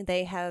money,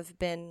 they have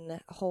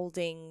been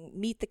holding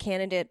meet the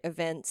candidate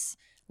events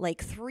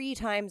like 3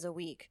 times a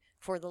week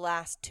for the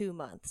last 2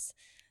 months,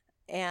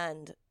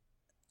 and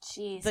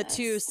Jesus. the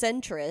two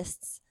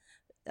centrists,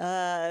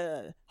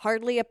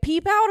 hardly a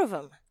peep out of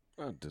them.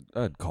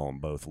 I'd call them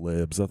both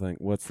libs. I think.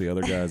 What's the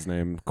other guy's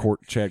name?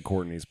 Chad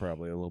Courtney's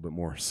probably a little bit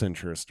more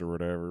centrist or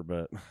whatever.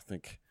 But I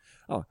think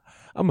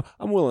I'm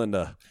willing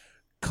to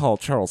call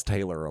Charles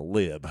Taylor a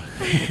lib.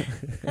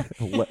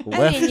 Left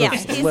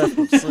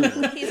of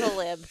center. He's a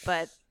lib,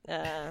 but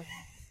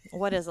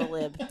what is a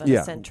lib but a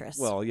centrist?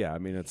 Well, yeah. I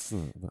mean, it's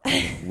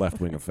left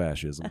wing of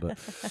fascism, but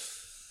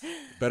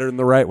better than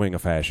the right wing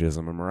of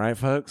fascism. Am I right,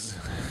 folks?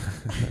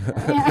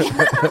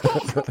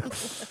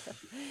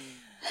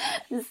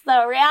 This is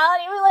the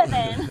reality we live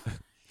in.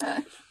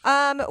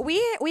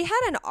 We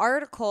had an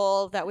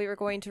article that we were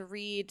going to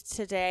read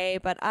today,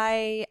 but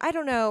I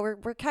don't know.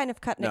 We're kind of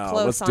cutting it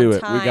close let's do on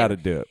it. time. We got to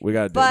do it.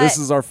 But- This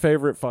is our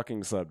favorite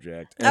fucking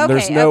subject, and Okay,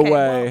 there's no okay.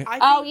 way.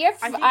 Well, I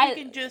think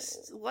we can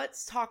just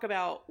let's talk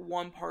about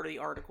one part of the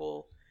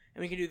article,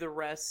 and we can do the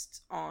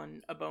rest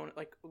on a bonus.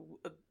 Like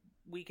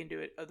we can do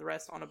it the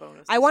rest on a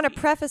bonus. I want to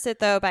preface it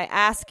though by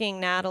asking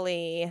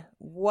Natalie,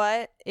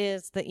 what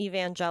is the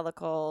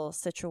evangelical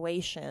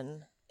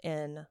situation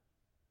in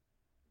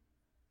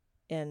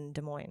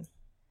Des Moines?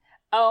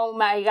 Oh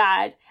my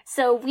God.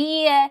 So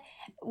we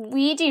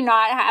do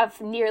not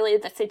have nearly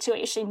the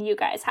situation you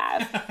guys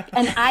have.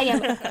 And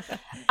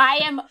I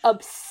am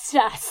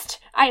obsessed.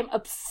 I am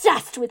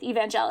obsessed with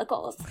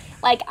evangelicals.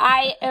 Like,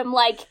 I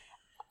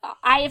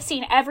have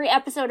seen every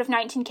episode of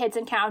 19 Kids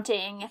and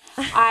Counting.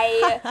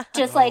 I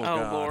just like...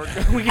 Oh, Lord.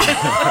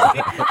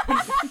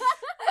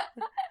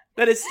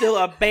 That is still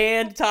a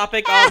banned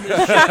topic on the show.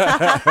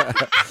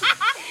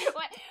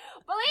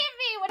 Believe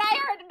me, when I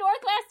heard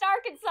Northwest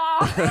Arkansas,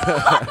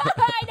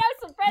 I know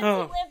some friends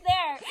who live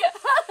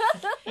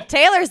there.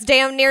 Taylor's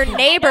damn near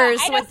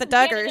neighbors I know with the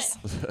some Duggars.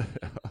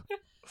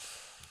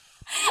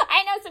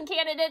 I know some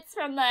candidates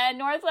from the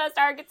Northwest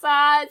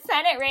Arkansas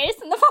Senate race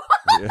in the fall.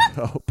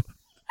 Yep.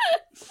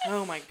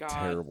 Oh my God.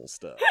 Terrible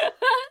stuff.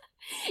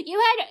 You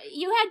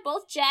had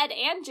both Jed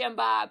and Jim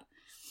Bob.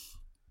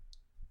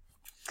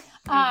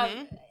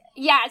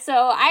 Yeah, so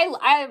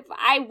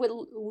I would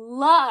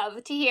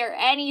love to hear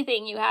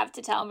anything you have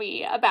to tell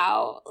me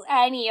about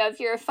any of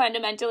your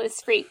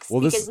fundamentalist freaks,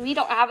 because we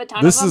don't have a ton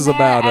of them. This is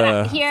about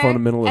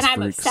fundamentalist and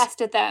I'm freaks obsessed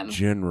with them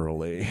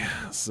generally.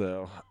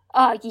 So.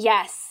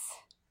 Yes.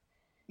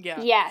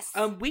 Yeah. Yes.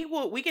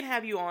 We can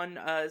have you on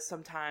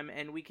sometime,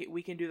 and we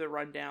can do the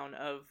rundown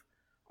of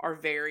our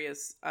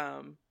various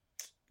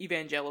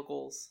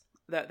evangelicals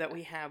that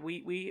we have.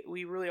 We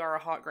really are a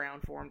hot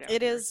ground for them down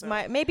It here, is so.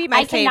 my favorite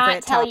I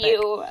cannot tell topic.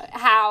 you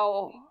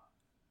how.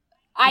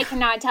 I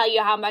cannot tell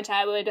you how much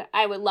I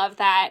would love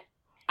that.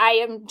 I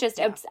am just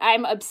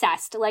I'm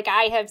obsessed. Like,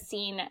 I have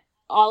seen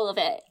all of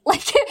it.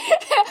 Like,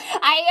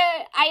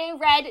 I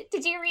read.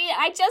 Did you read?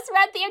 I just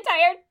read the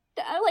entire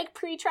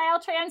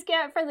pre-trial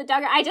transcript for the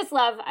Duggar. I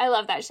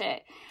love that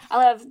shit. I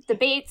love the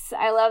Bates.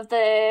 I love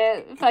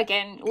the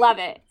fucking love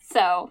it.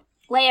 So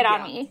lay it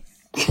on me.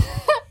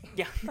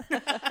 Yeah.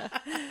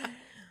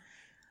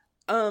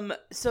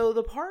 So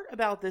the part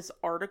about this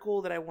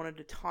article that I wanted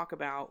to talk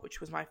about, which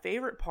was my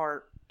favorite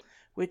part,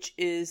 which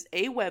is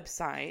a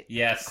website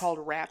called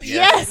Rapture.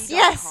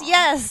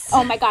 Yes.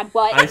 Oh my God,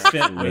 what? I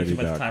spent way too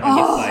much time on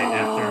this site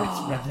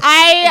after.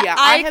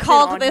 I have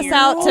called been on this here.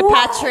 out to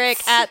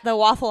Patrick at the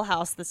Waffle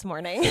House this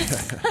morning.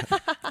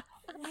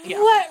 Yeah.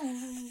 What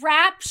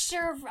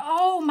Rapture?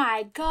 Oh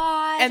my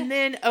God. And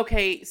then,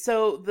 okay,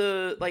 so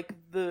the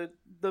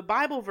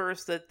Bible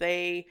verse that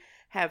they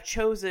have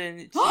chosen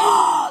to be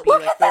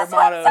Look like at their this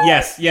motto.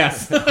 website.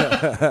 Yes. There's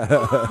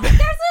a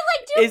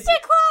doomsday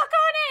clock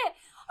on it.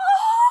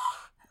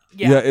 Oh.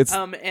 Yeah, it's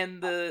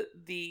and the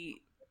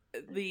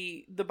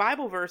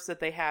Bible verse that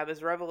they have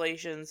is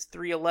Revelations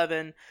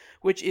 3:11,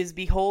 which is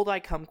 "Behold,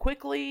 I come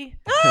quickly."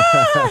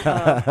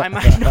 I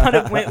might not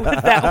have went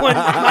with that one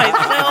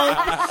myself.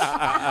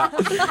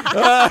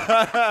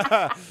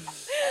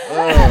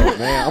 Oh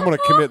man, I'm gonna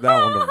commit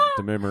that one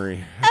to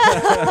memory.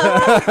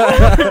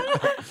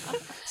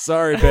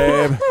 Sorry,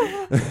 babe.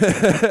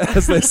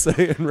 As they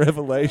say in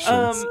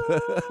Revelations.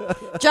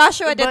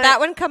 Joshua, did that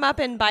one come up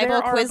in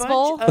Bible Quiz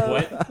Bowl?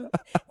 What?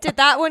 Did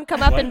that one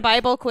come up in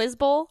Bible Quiz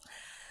Bowl?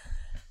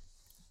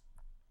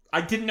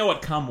 I didn't know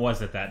what cum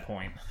was at that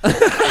point. But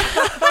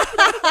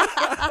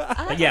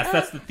yes,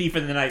 that's the Thief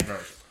in the Night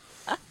verse.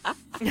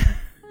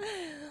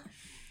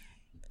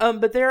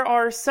 But there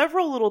are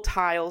several little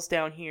tiles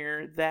down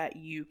here that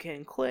you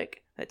can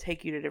click that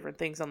take you to different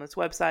things on this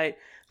website.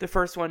 The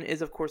first one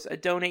is, of course, a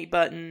donate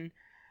button.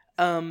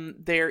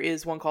 There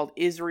is one called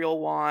Israel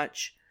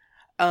Watch.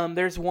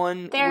 There's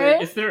one.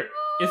 Is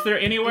there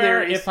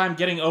anywhere if I'm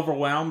getting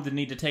overwhelmed and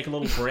need to take a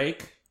little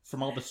break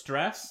from all the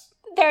stress?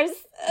 There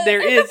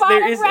is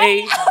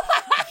a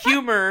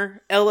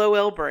humor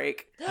LOL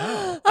break.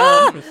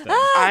 Interesting.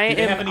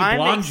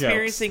 I'm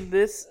experiencing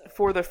this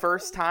for the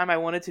first time. I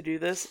wanted to do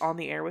this on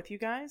the air with you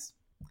guys.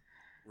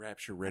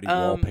 Rapture ready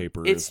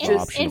wallpaper it's is the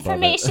just option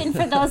information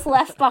for those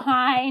left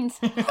behind.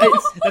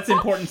 That's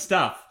important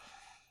stuff.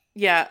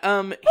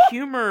 Yeah,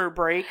 humor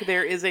break.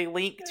 There is a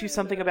link to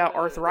something about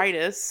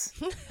arthritis.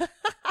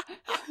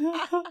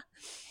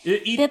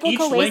 Each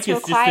link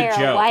is just a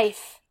joke.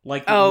 Life.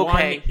 Like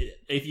one,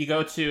 if you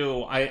go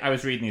to, I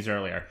was reading these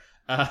earlier.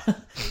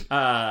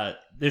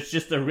 There's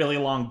just a really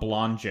long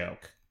blonde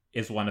joke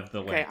is one of the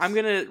links. Okay, I'm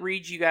gonna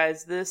read you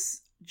guys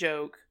this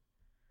joke.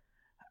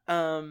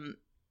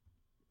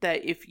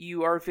 That if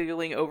you are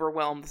feeling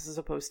overwhelmed, this is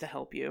supposed to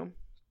help you.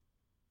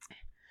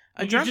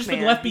 You've just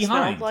been left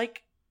behind.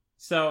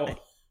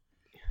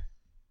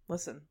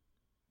 Listen.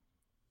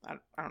 I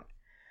don't.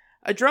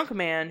 A drunk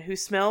man who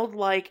smelled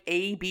like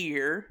a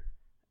beer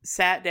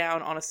sat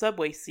down on a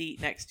subway seat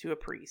next to a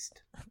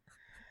priest.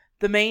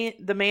 The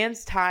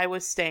man's tie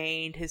was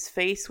stained, his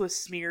face was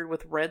smeared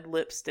with red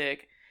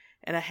lipstick,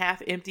 and a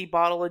half-empty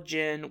bottle of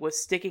gin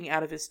was sticking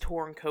out of his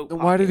torn coat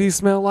pocket. Why did he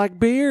smell like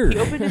beer? He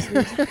opened his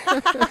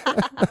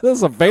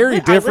That's a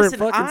very different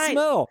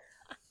smell.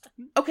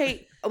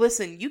 Okay,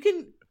 listen, you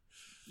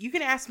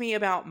can ask me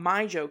about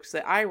my jokes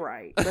that I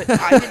write, but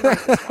I didn't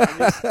write this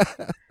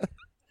one.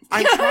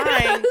 I'm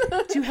trying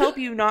to help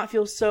you not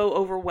feel so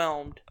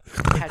overwhelmed,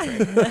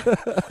 Patrick.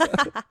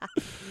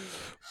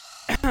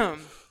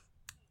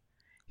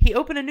 He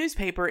opened a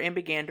newspaper and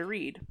began to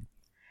read.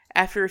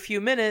 After a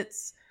few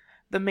minutes,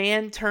 the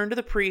man turned to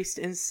the priest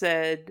and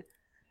said,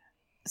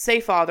 "Say,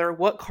 Father,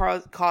 what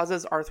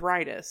causes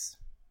arthritis?"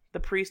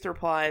 The priest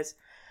replies,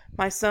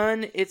 "My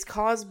son, it's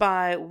caused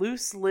by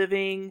loose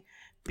living,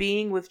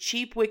 being with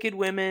cheap, wicked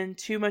women,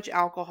 too much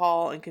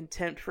alcohol, and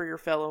contempt for your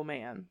fellow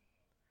man."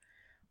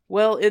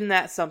 "Well, isn't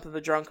that something?"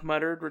 the drunk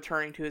muttered,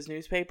 returning to his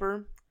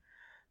newspaper.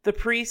 The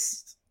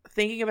priest,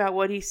 thinking about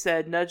what he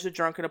said, nudged the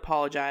drunk and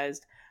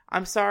apologized.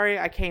 "I'm sorry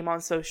I came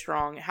on so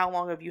strong. How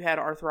long have you had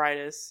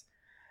arthritis?"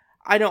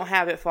 "I don't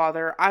have it,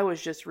 Father. I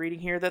was just reading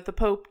here that the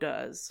Pope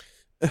does."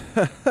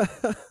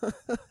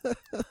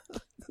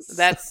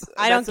 That's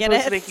don't get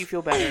supposed it. to make you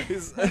feel better.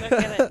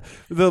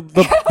 The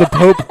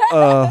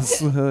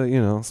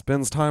Pope,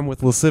 spends time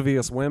with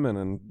lascivious women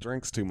and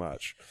drinks too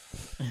much.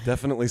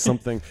 Definitely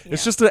something. Yeah.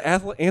 It's just an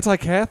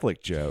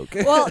anti-Catholic joke.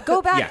 Well,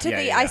 go back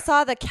I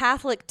saw the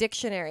Catholic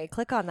dictionary.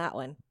 Click on that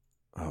one.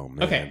 Oh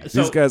man. Okay,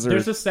 so these guys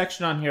there's a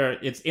section on here.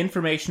 It's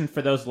information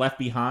for those left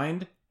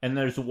behind, and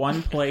there's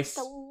one place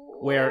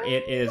where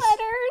it is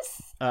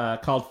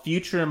called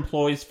 "Future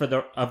Employees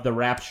of the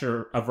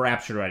Rapture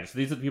Writers." So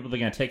these are the people that are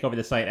going to take over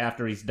the site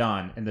after he's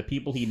done, and the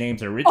people he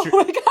names are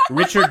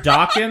Richard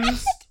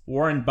Dawkins,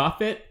 Warren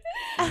Buffett,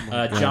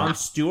 Jon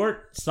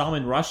Stewart,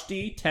 Salman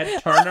Rushdie,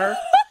 Ted Turner,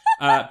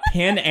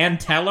 Penn and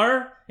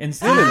Teller, and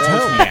Steve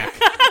Wozniak.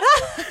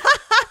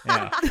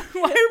 Yeah.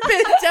 Why are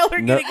Penn and Teller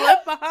getting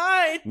left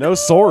behind? No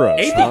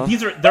Soros. Huh?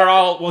 They're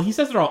all. Well, he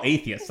says they're all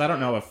atheists. I don't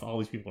know if all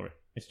these people are.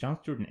 Is Jon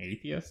Stewart an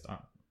atheist?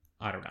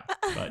 I don't know,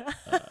 but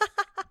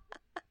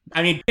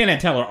I mean, Penn and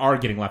Teller are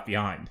getting left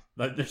behind.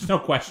 There's no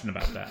question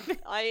about that.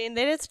 I mean,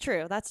 it is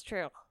true. That's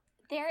true.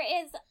 There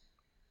is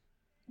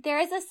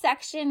a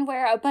section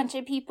where a bunch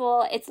of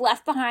people, it's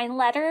left behind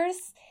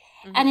letters.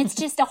 And it's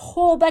just a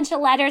whole bunch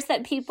of letters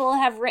that people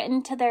have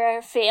written to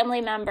their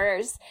family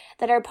members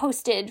that are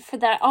posted for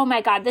the. Oh my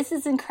God, this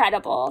is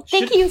incredible!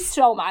 Thank you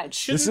so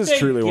much. This is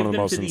truly one of the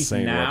most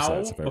insane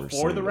websites I've ever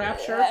seen. Before the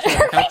rapture, to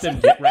help them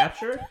get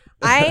raptured.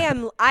 I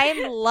am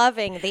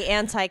loving the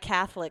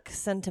anti-Catholic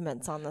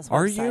sentiments on this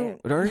website.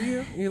 Are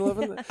you? You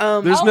loving it?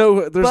 There's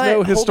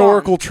no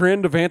historical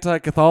trend of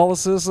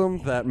anti-Catholicism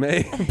that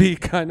may be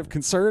kind of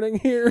concerning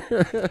here.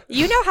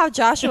 You know how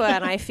Joshua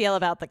and I feel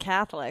about the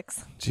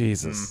Catholics.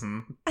 Jesus. Mm-hmm.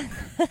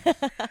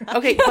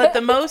 Okay, but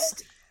the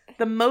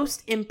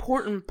most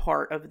important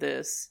part of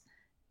this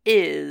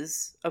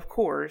is, of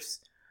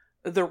course,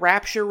 the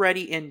Rapture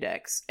Ready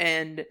Index.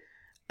 And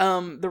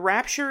the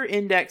Rapture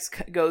Index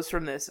goes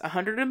from this: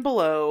 100 and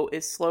below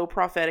is slow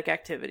prophetic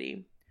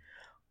activity.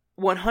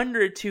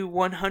 100 to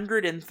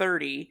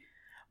 130,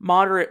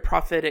 moderate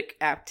prophetic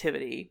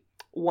activity.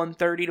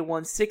 130 to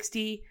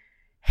 160,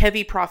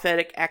 heavy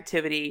prophetic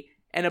activity.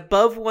 And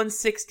above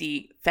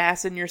 160,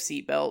 fasten your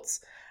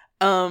seatbelts.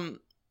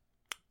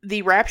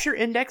 The Rapture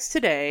Index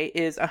today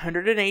is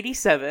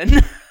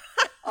 187.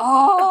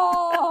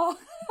 Oh!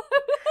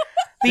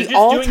 The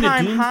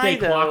all-time high,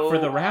 clock for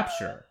the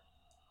Rapture.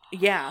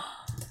 Yeah.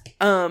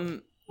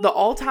 The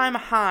all-time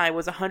high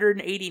was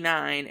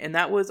 189, and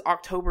that was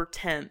October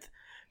 10th,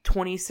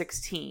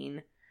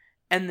 2016.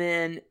 And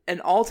then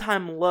an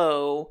all-time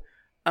low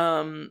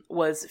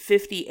was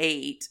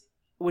 58,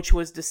 which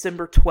was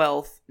December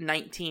 12th,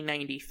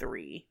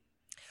 1993.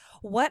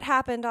 What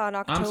happened on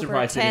I'm October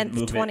surprised they 10th, didn't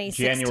move it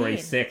 2016? January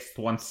 6th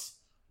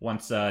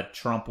once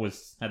Trump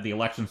had the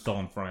election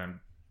stolen from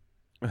him.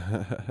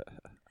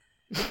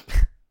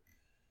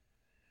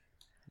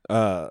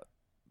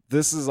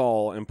 This is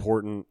all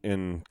important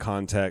in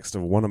context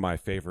of one of my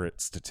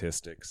favorite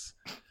statistics,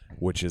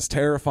 which is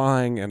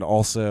terrifying and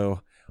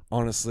also,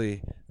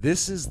 honestly,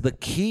 this is the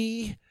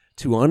key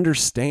to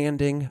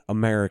understanding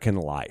American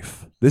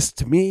life. This,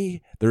 to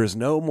me, there is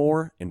no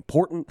more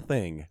important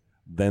thing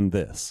than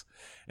this.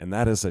 And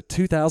that is a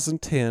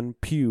 2010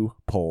 Pew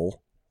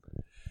poll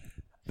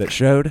that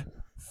showed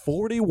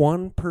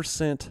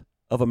 41%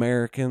 of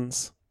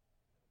Americans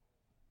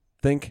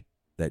think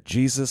that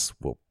Jesus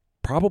will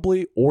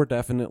probably or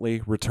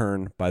definitely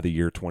return by the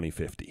year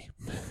 2050.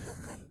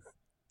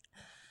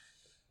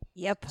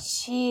 Yep.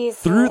 Jesus.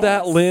 Through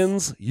that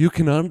lens, you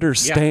can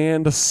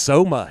understand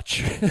so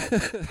much.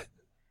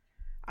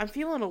 I'm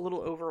feeling a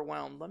little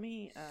overwhelmed. Let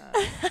me...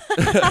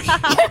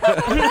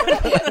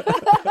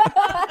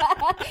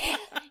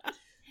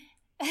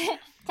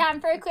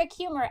 Time for a quick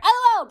humor.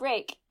 LOL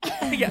break.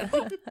 Yeah.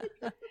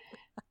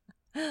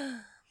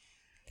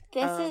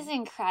 This is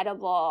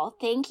incredible.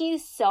 Thank you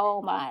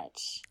so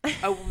much.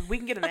 Oh, we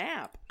can get an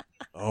app.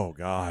 Oh,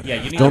 God.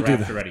 Yeah, you need Don't a do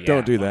Rapture that. Ready Don't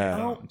app do on your that.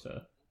 phone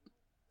to-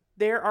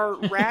 There are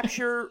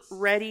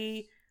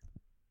Rapture-ready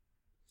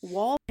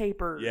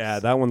wallpapers. Yeah,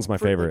 that one's my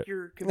for, like, favorite.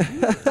 your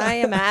computer. I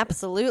am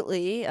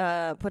absolutely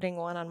putting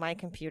one on my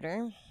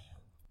computer.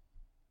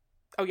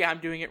 Oh, yeah, I'm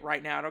doing it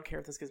right now. I don't care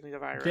if this gives me the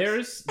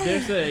virus.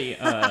 There's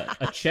a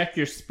check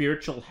your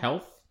spiritual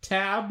health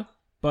tab,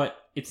 but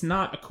it's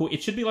not a quiz.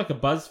 It should be like a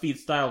BuzzFeed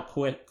style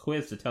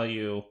quiz to tell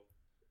you,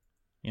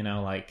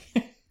 like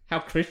how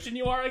Christian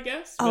you are, I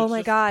guess. But Oh it's my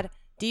just- God.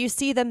 Do you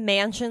see the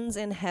Mansions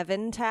in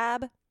Heaven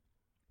tab?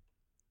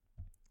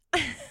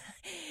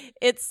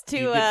 It's to,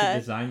 You get to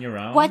design your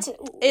own. What?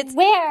 It's-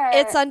 Where?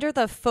 it's under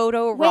the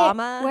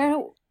Photorama,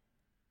 Where?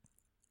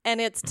 and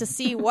it's to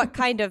see what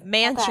kind of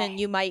mansion Okay.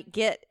 you might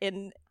get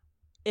in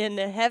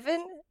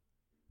heaven.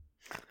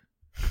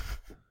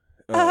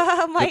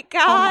 Oh my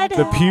God.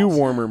 The Pew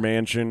Warmer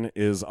Mansion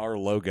is our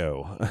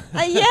logo.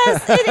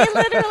 Yes, it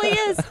literally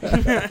is.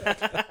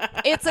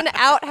 It's an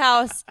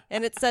outhouse,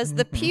 and it says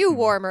the Pew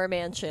Warmer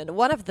Mansion.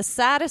 One of the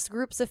saddest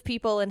groups of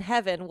people in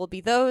heaven will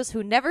be those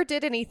who never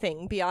did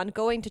anything beyond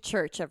going to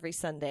church every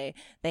Sunday.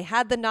 They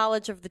had the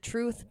knowledge of the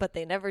truth, but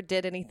they never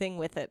did anything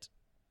with it.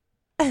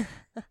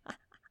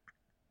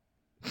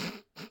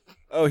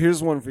 Oh,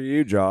 here's one for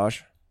you,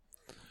 Josh.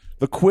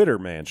 The Quitter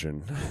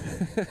Mansion.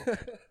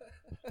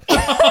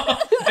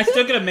 I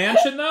still get a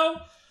mansion though.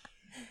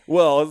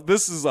 Well,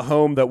 this is a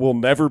home that will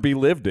never be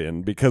lived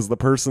in because the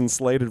person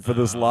slated for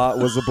this lot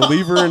was a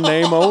believer in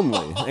name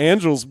only.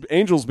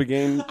 Angels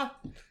began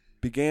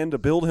to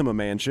build him a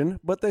mansion,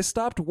 but they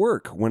stopped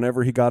work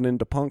whenever he got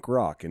into punk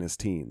rock in his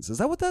teens. Is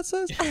that what that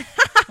says?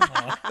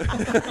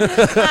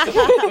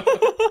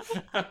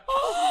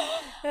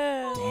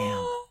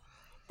 Damn.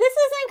 This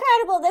is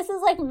incredible. This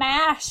is like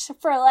MASH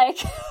for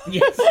like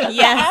Yes.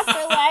 Yes.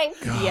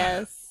 afterlife.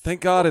 Yes.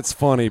 Thank God it's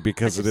funny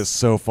because it is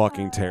so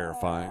fucking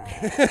terrifying.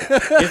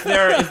 Is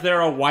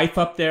there a wife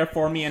up there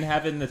for me in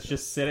heaven that's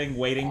just sitting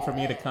waiting for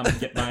me to come and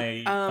get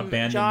my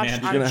abandoned Josh, man?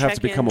 You're I'm going to have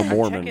to become a checking- I'm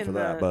Mormon checking for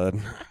that, the- bud.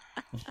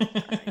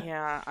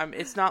 Yeah,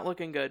 it's not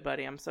looking good,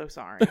 buddy. I'm so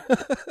sorry.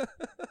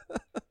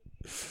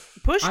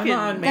 Pushkin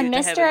I'm on- made it The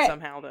to heaven Mr.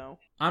 somehow, though.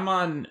 I'm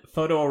on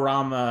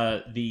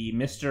Photorama, the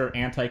Mr.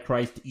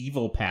 Antichrist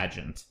Evil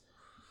pageant.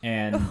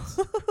 And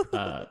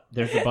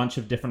there's a bunch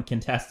of different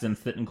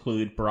contestants that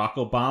include Barack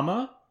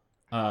Obama,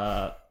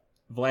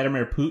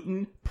 Vladimir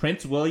Putin,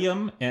 Prince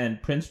William, and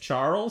Prince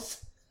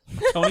Charles,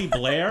 Tony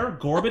Blair,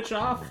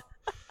 Gorbachev.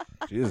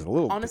 Jeez, a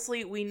little.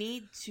 Honestly, we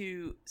need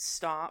to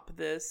stop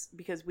this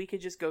because we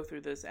could just go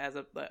through this as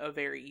a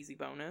very easy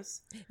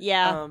bonus.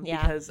 Yeah.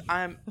 Yeah. Because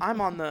I'm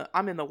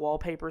in the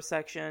wallpaper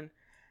section,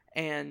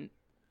 and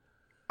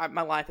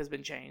my life has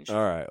been changed.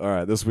 All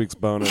right. This week's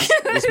bonus.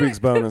 This week's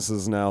bonus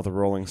is now the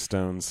Rolling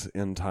Stones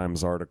End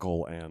Times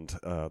article and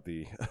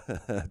the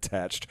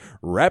attached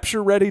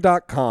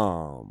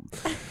RaptureReady.com.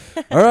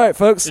 All right,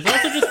 folks. There's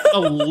also just a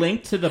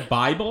link to the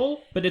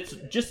Bible, but it's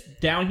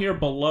just down here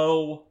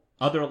below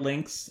other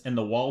links in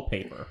the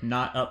wallpaper,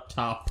 not up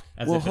top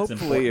as Well, if it's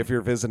hopefully, important. if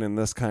you're visiting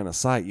this kind of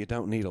site, you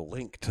don't need a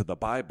link to the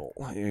Bible.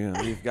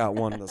 You've got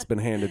one that's been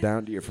handed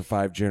down to you for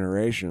 5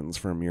 generations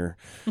from your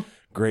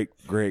great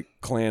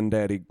clan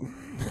daddy.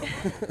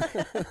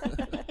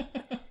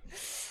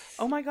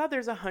 Oh my God,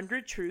 there's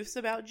 100 truths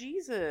about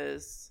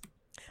Jesus.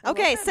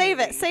 Okay, that save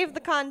it. movie. Save the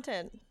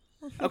content.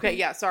 Okay,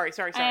 yeah, sorry.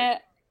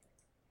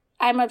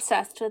 I'm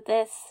obsessed with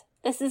this.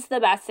 This is the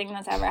best thing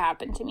that's ever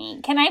happened to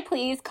me. Can I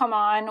please come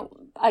on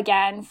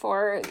again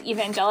for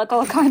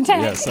evangelical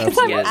content? Yes, 'Cause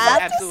I'm Yes,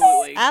 obsessed.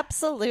 absolutely.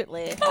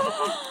 Absolutely.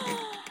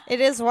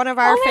 It is one of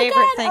our Oh my favorite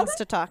God, things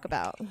to talk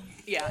about.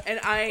 Yeah, and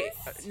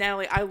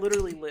Natalie, I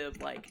literally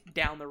live like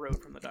down the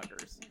road from the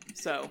Duggars.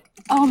 So,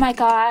 Oh my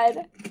god.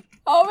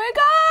 Oh my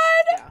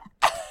god.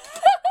 yeah.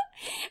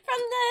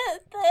 the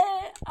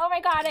oh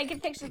my god, I can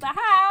picture the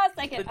house.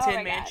 I can The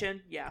Tin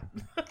Mansion. Yeah.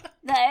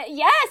 The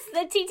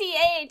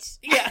TTH.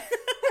 Yeah.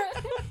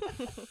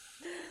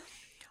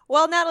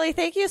 Well, Natalie,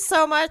 thank you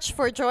so much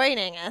for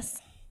joining us.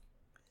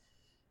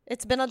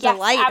 It's been a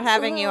delight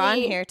having you on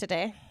here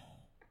today.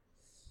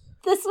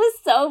 This was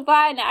so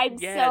fun.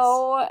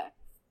 Yes.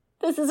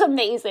 This is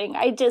amazing.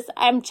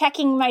 I'm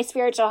checking my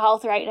spiritual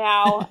health right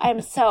now.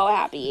 I'm so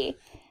happy.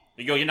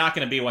 You're not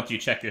going to be once you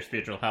check your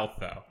spiritual health,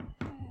 though.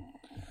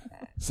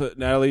 So,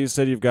 Natalie, you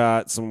said you've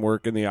got some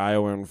work in the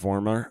Iowa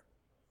Informer.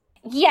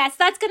 Yes,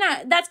 that's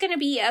gonna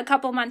be a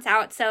couple months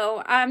out.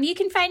 So you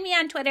can find me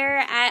on Twitter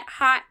at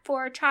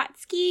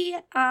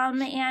Hot4Trotsky.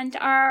 And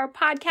our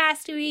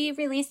podcast, we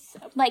release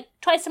like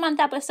twice a month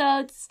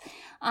episodes.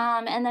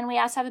 And then we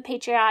also have a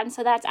Patreon.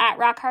 So that's at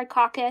Rock Hard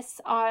Caucus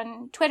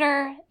on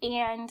Twitter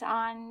and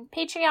on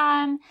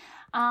Patreon.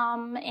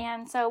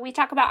 And so we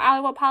talk about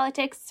Iowa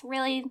politics,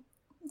 really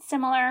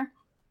similar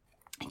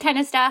kind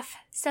of stuff.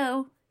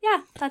 So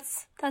yeah,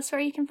 that's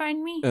where you can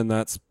find me. And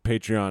that's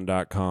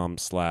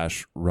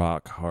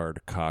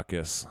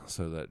patreon.com/rockhardcaucus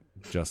so that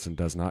Justin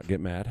does not get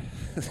mad.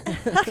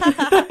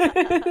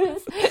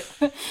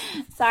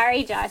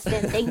 Sorry,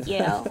 Justin. Thank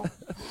you.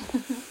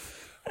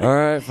 All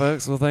right,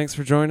 folks. Well, thanks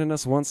for joining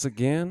us once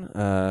again.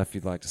 If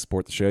you'd like to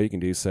support the show, you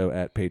can do so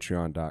at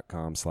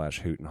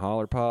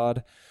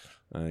patreon.com/hootandhollerpod.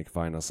 You can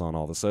find us on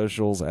all the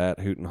socials at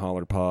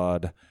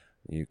hootandhollerpod.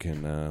 You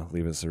can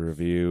leave us a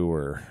review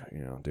or,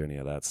 do any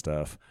of that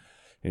stuff.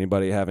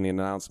 Anybody have any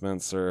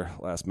announcements or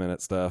last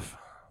minute stuff?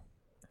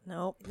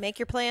 Nope. Make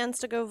your plans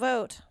to go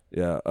vote.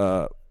 Yeah,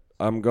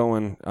 I'm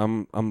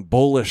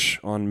bullish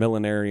on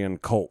millenarian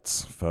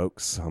cults,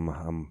 folks.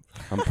 I'm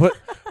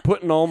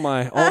putting all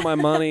my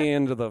money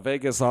into the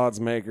Vegas odds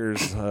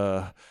makers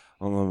on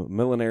the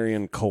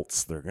millenarian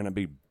cults. They're gonna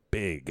be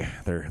big.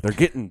 They're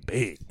getting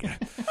big.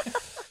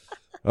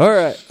 All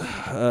right.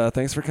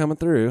 Thanks for coming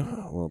through.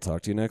 We'll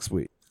talk to you next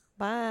week.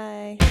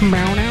 Bye.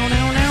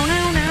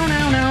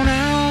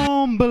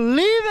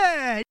 Believe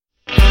it!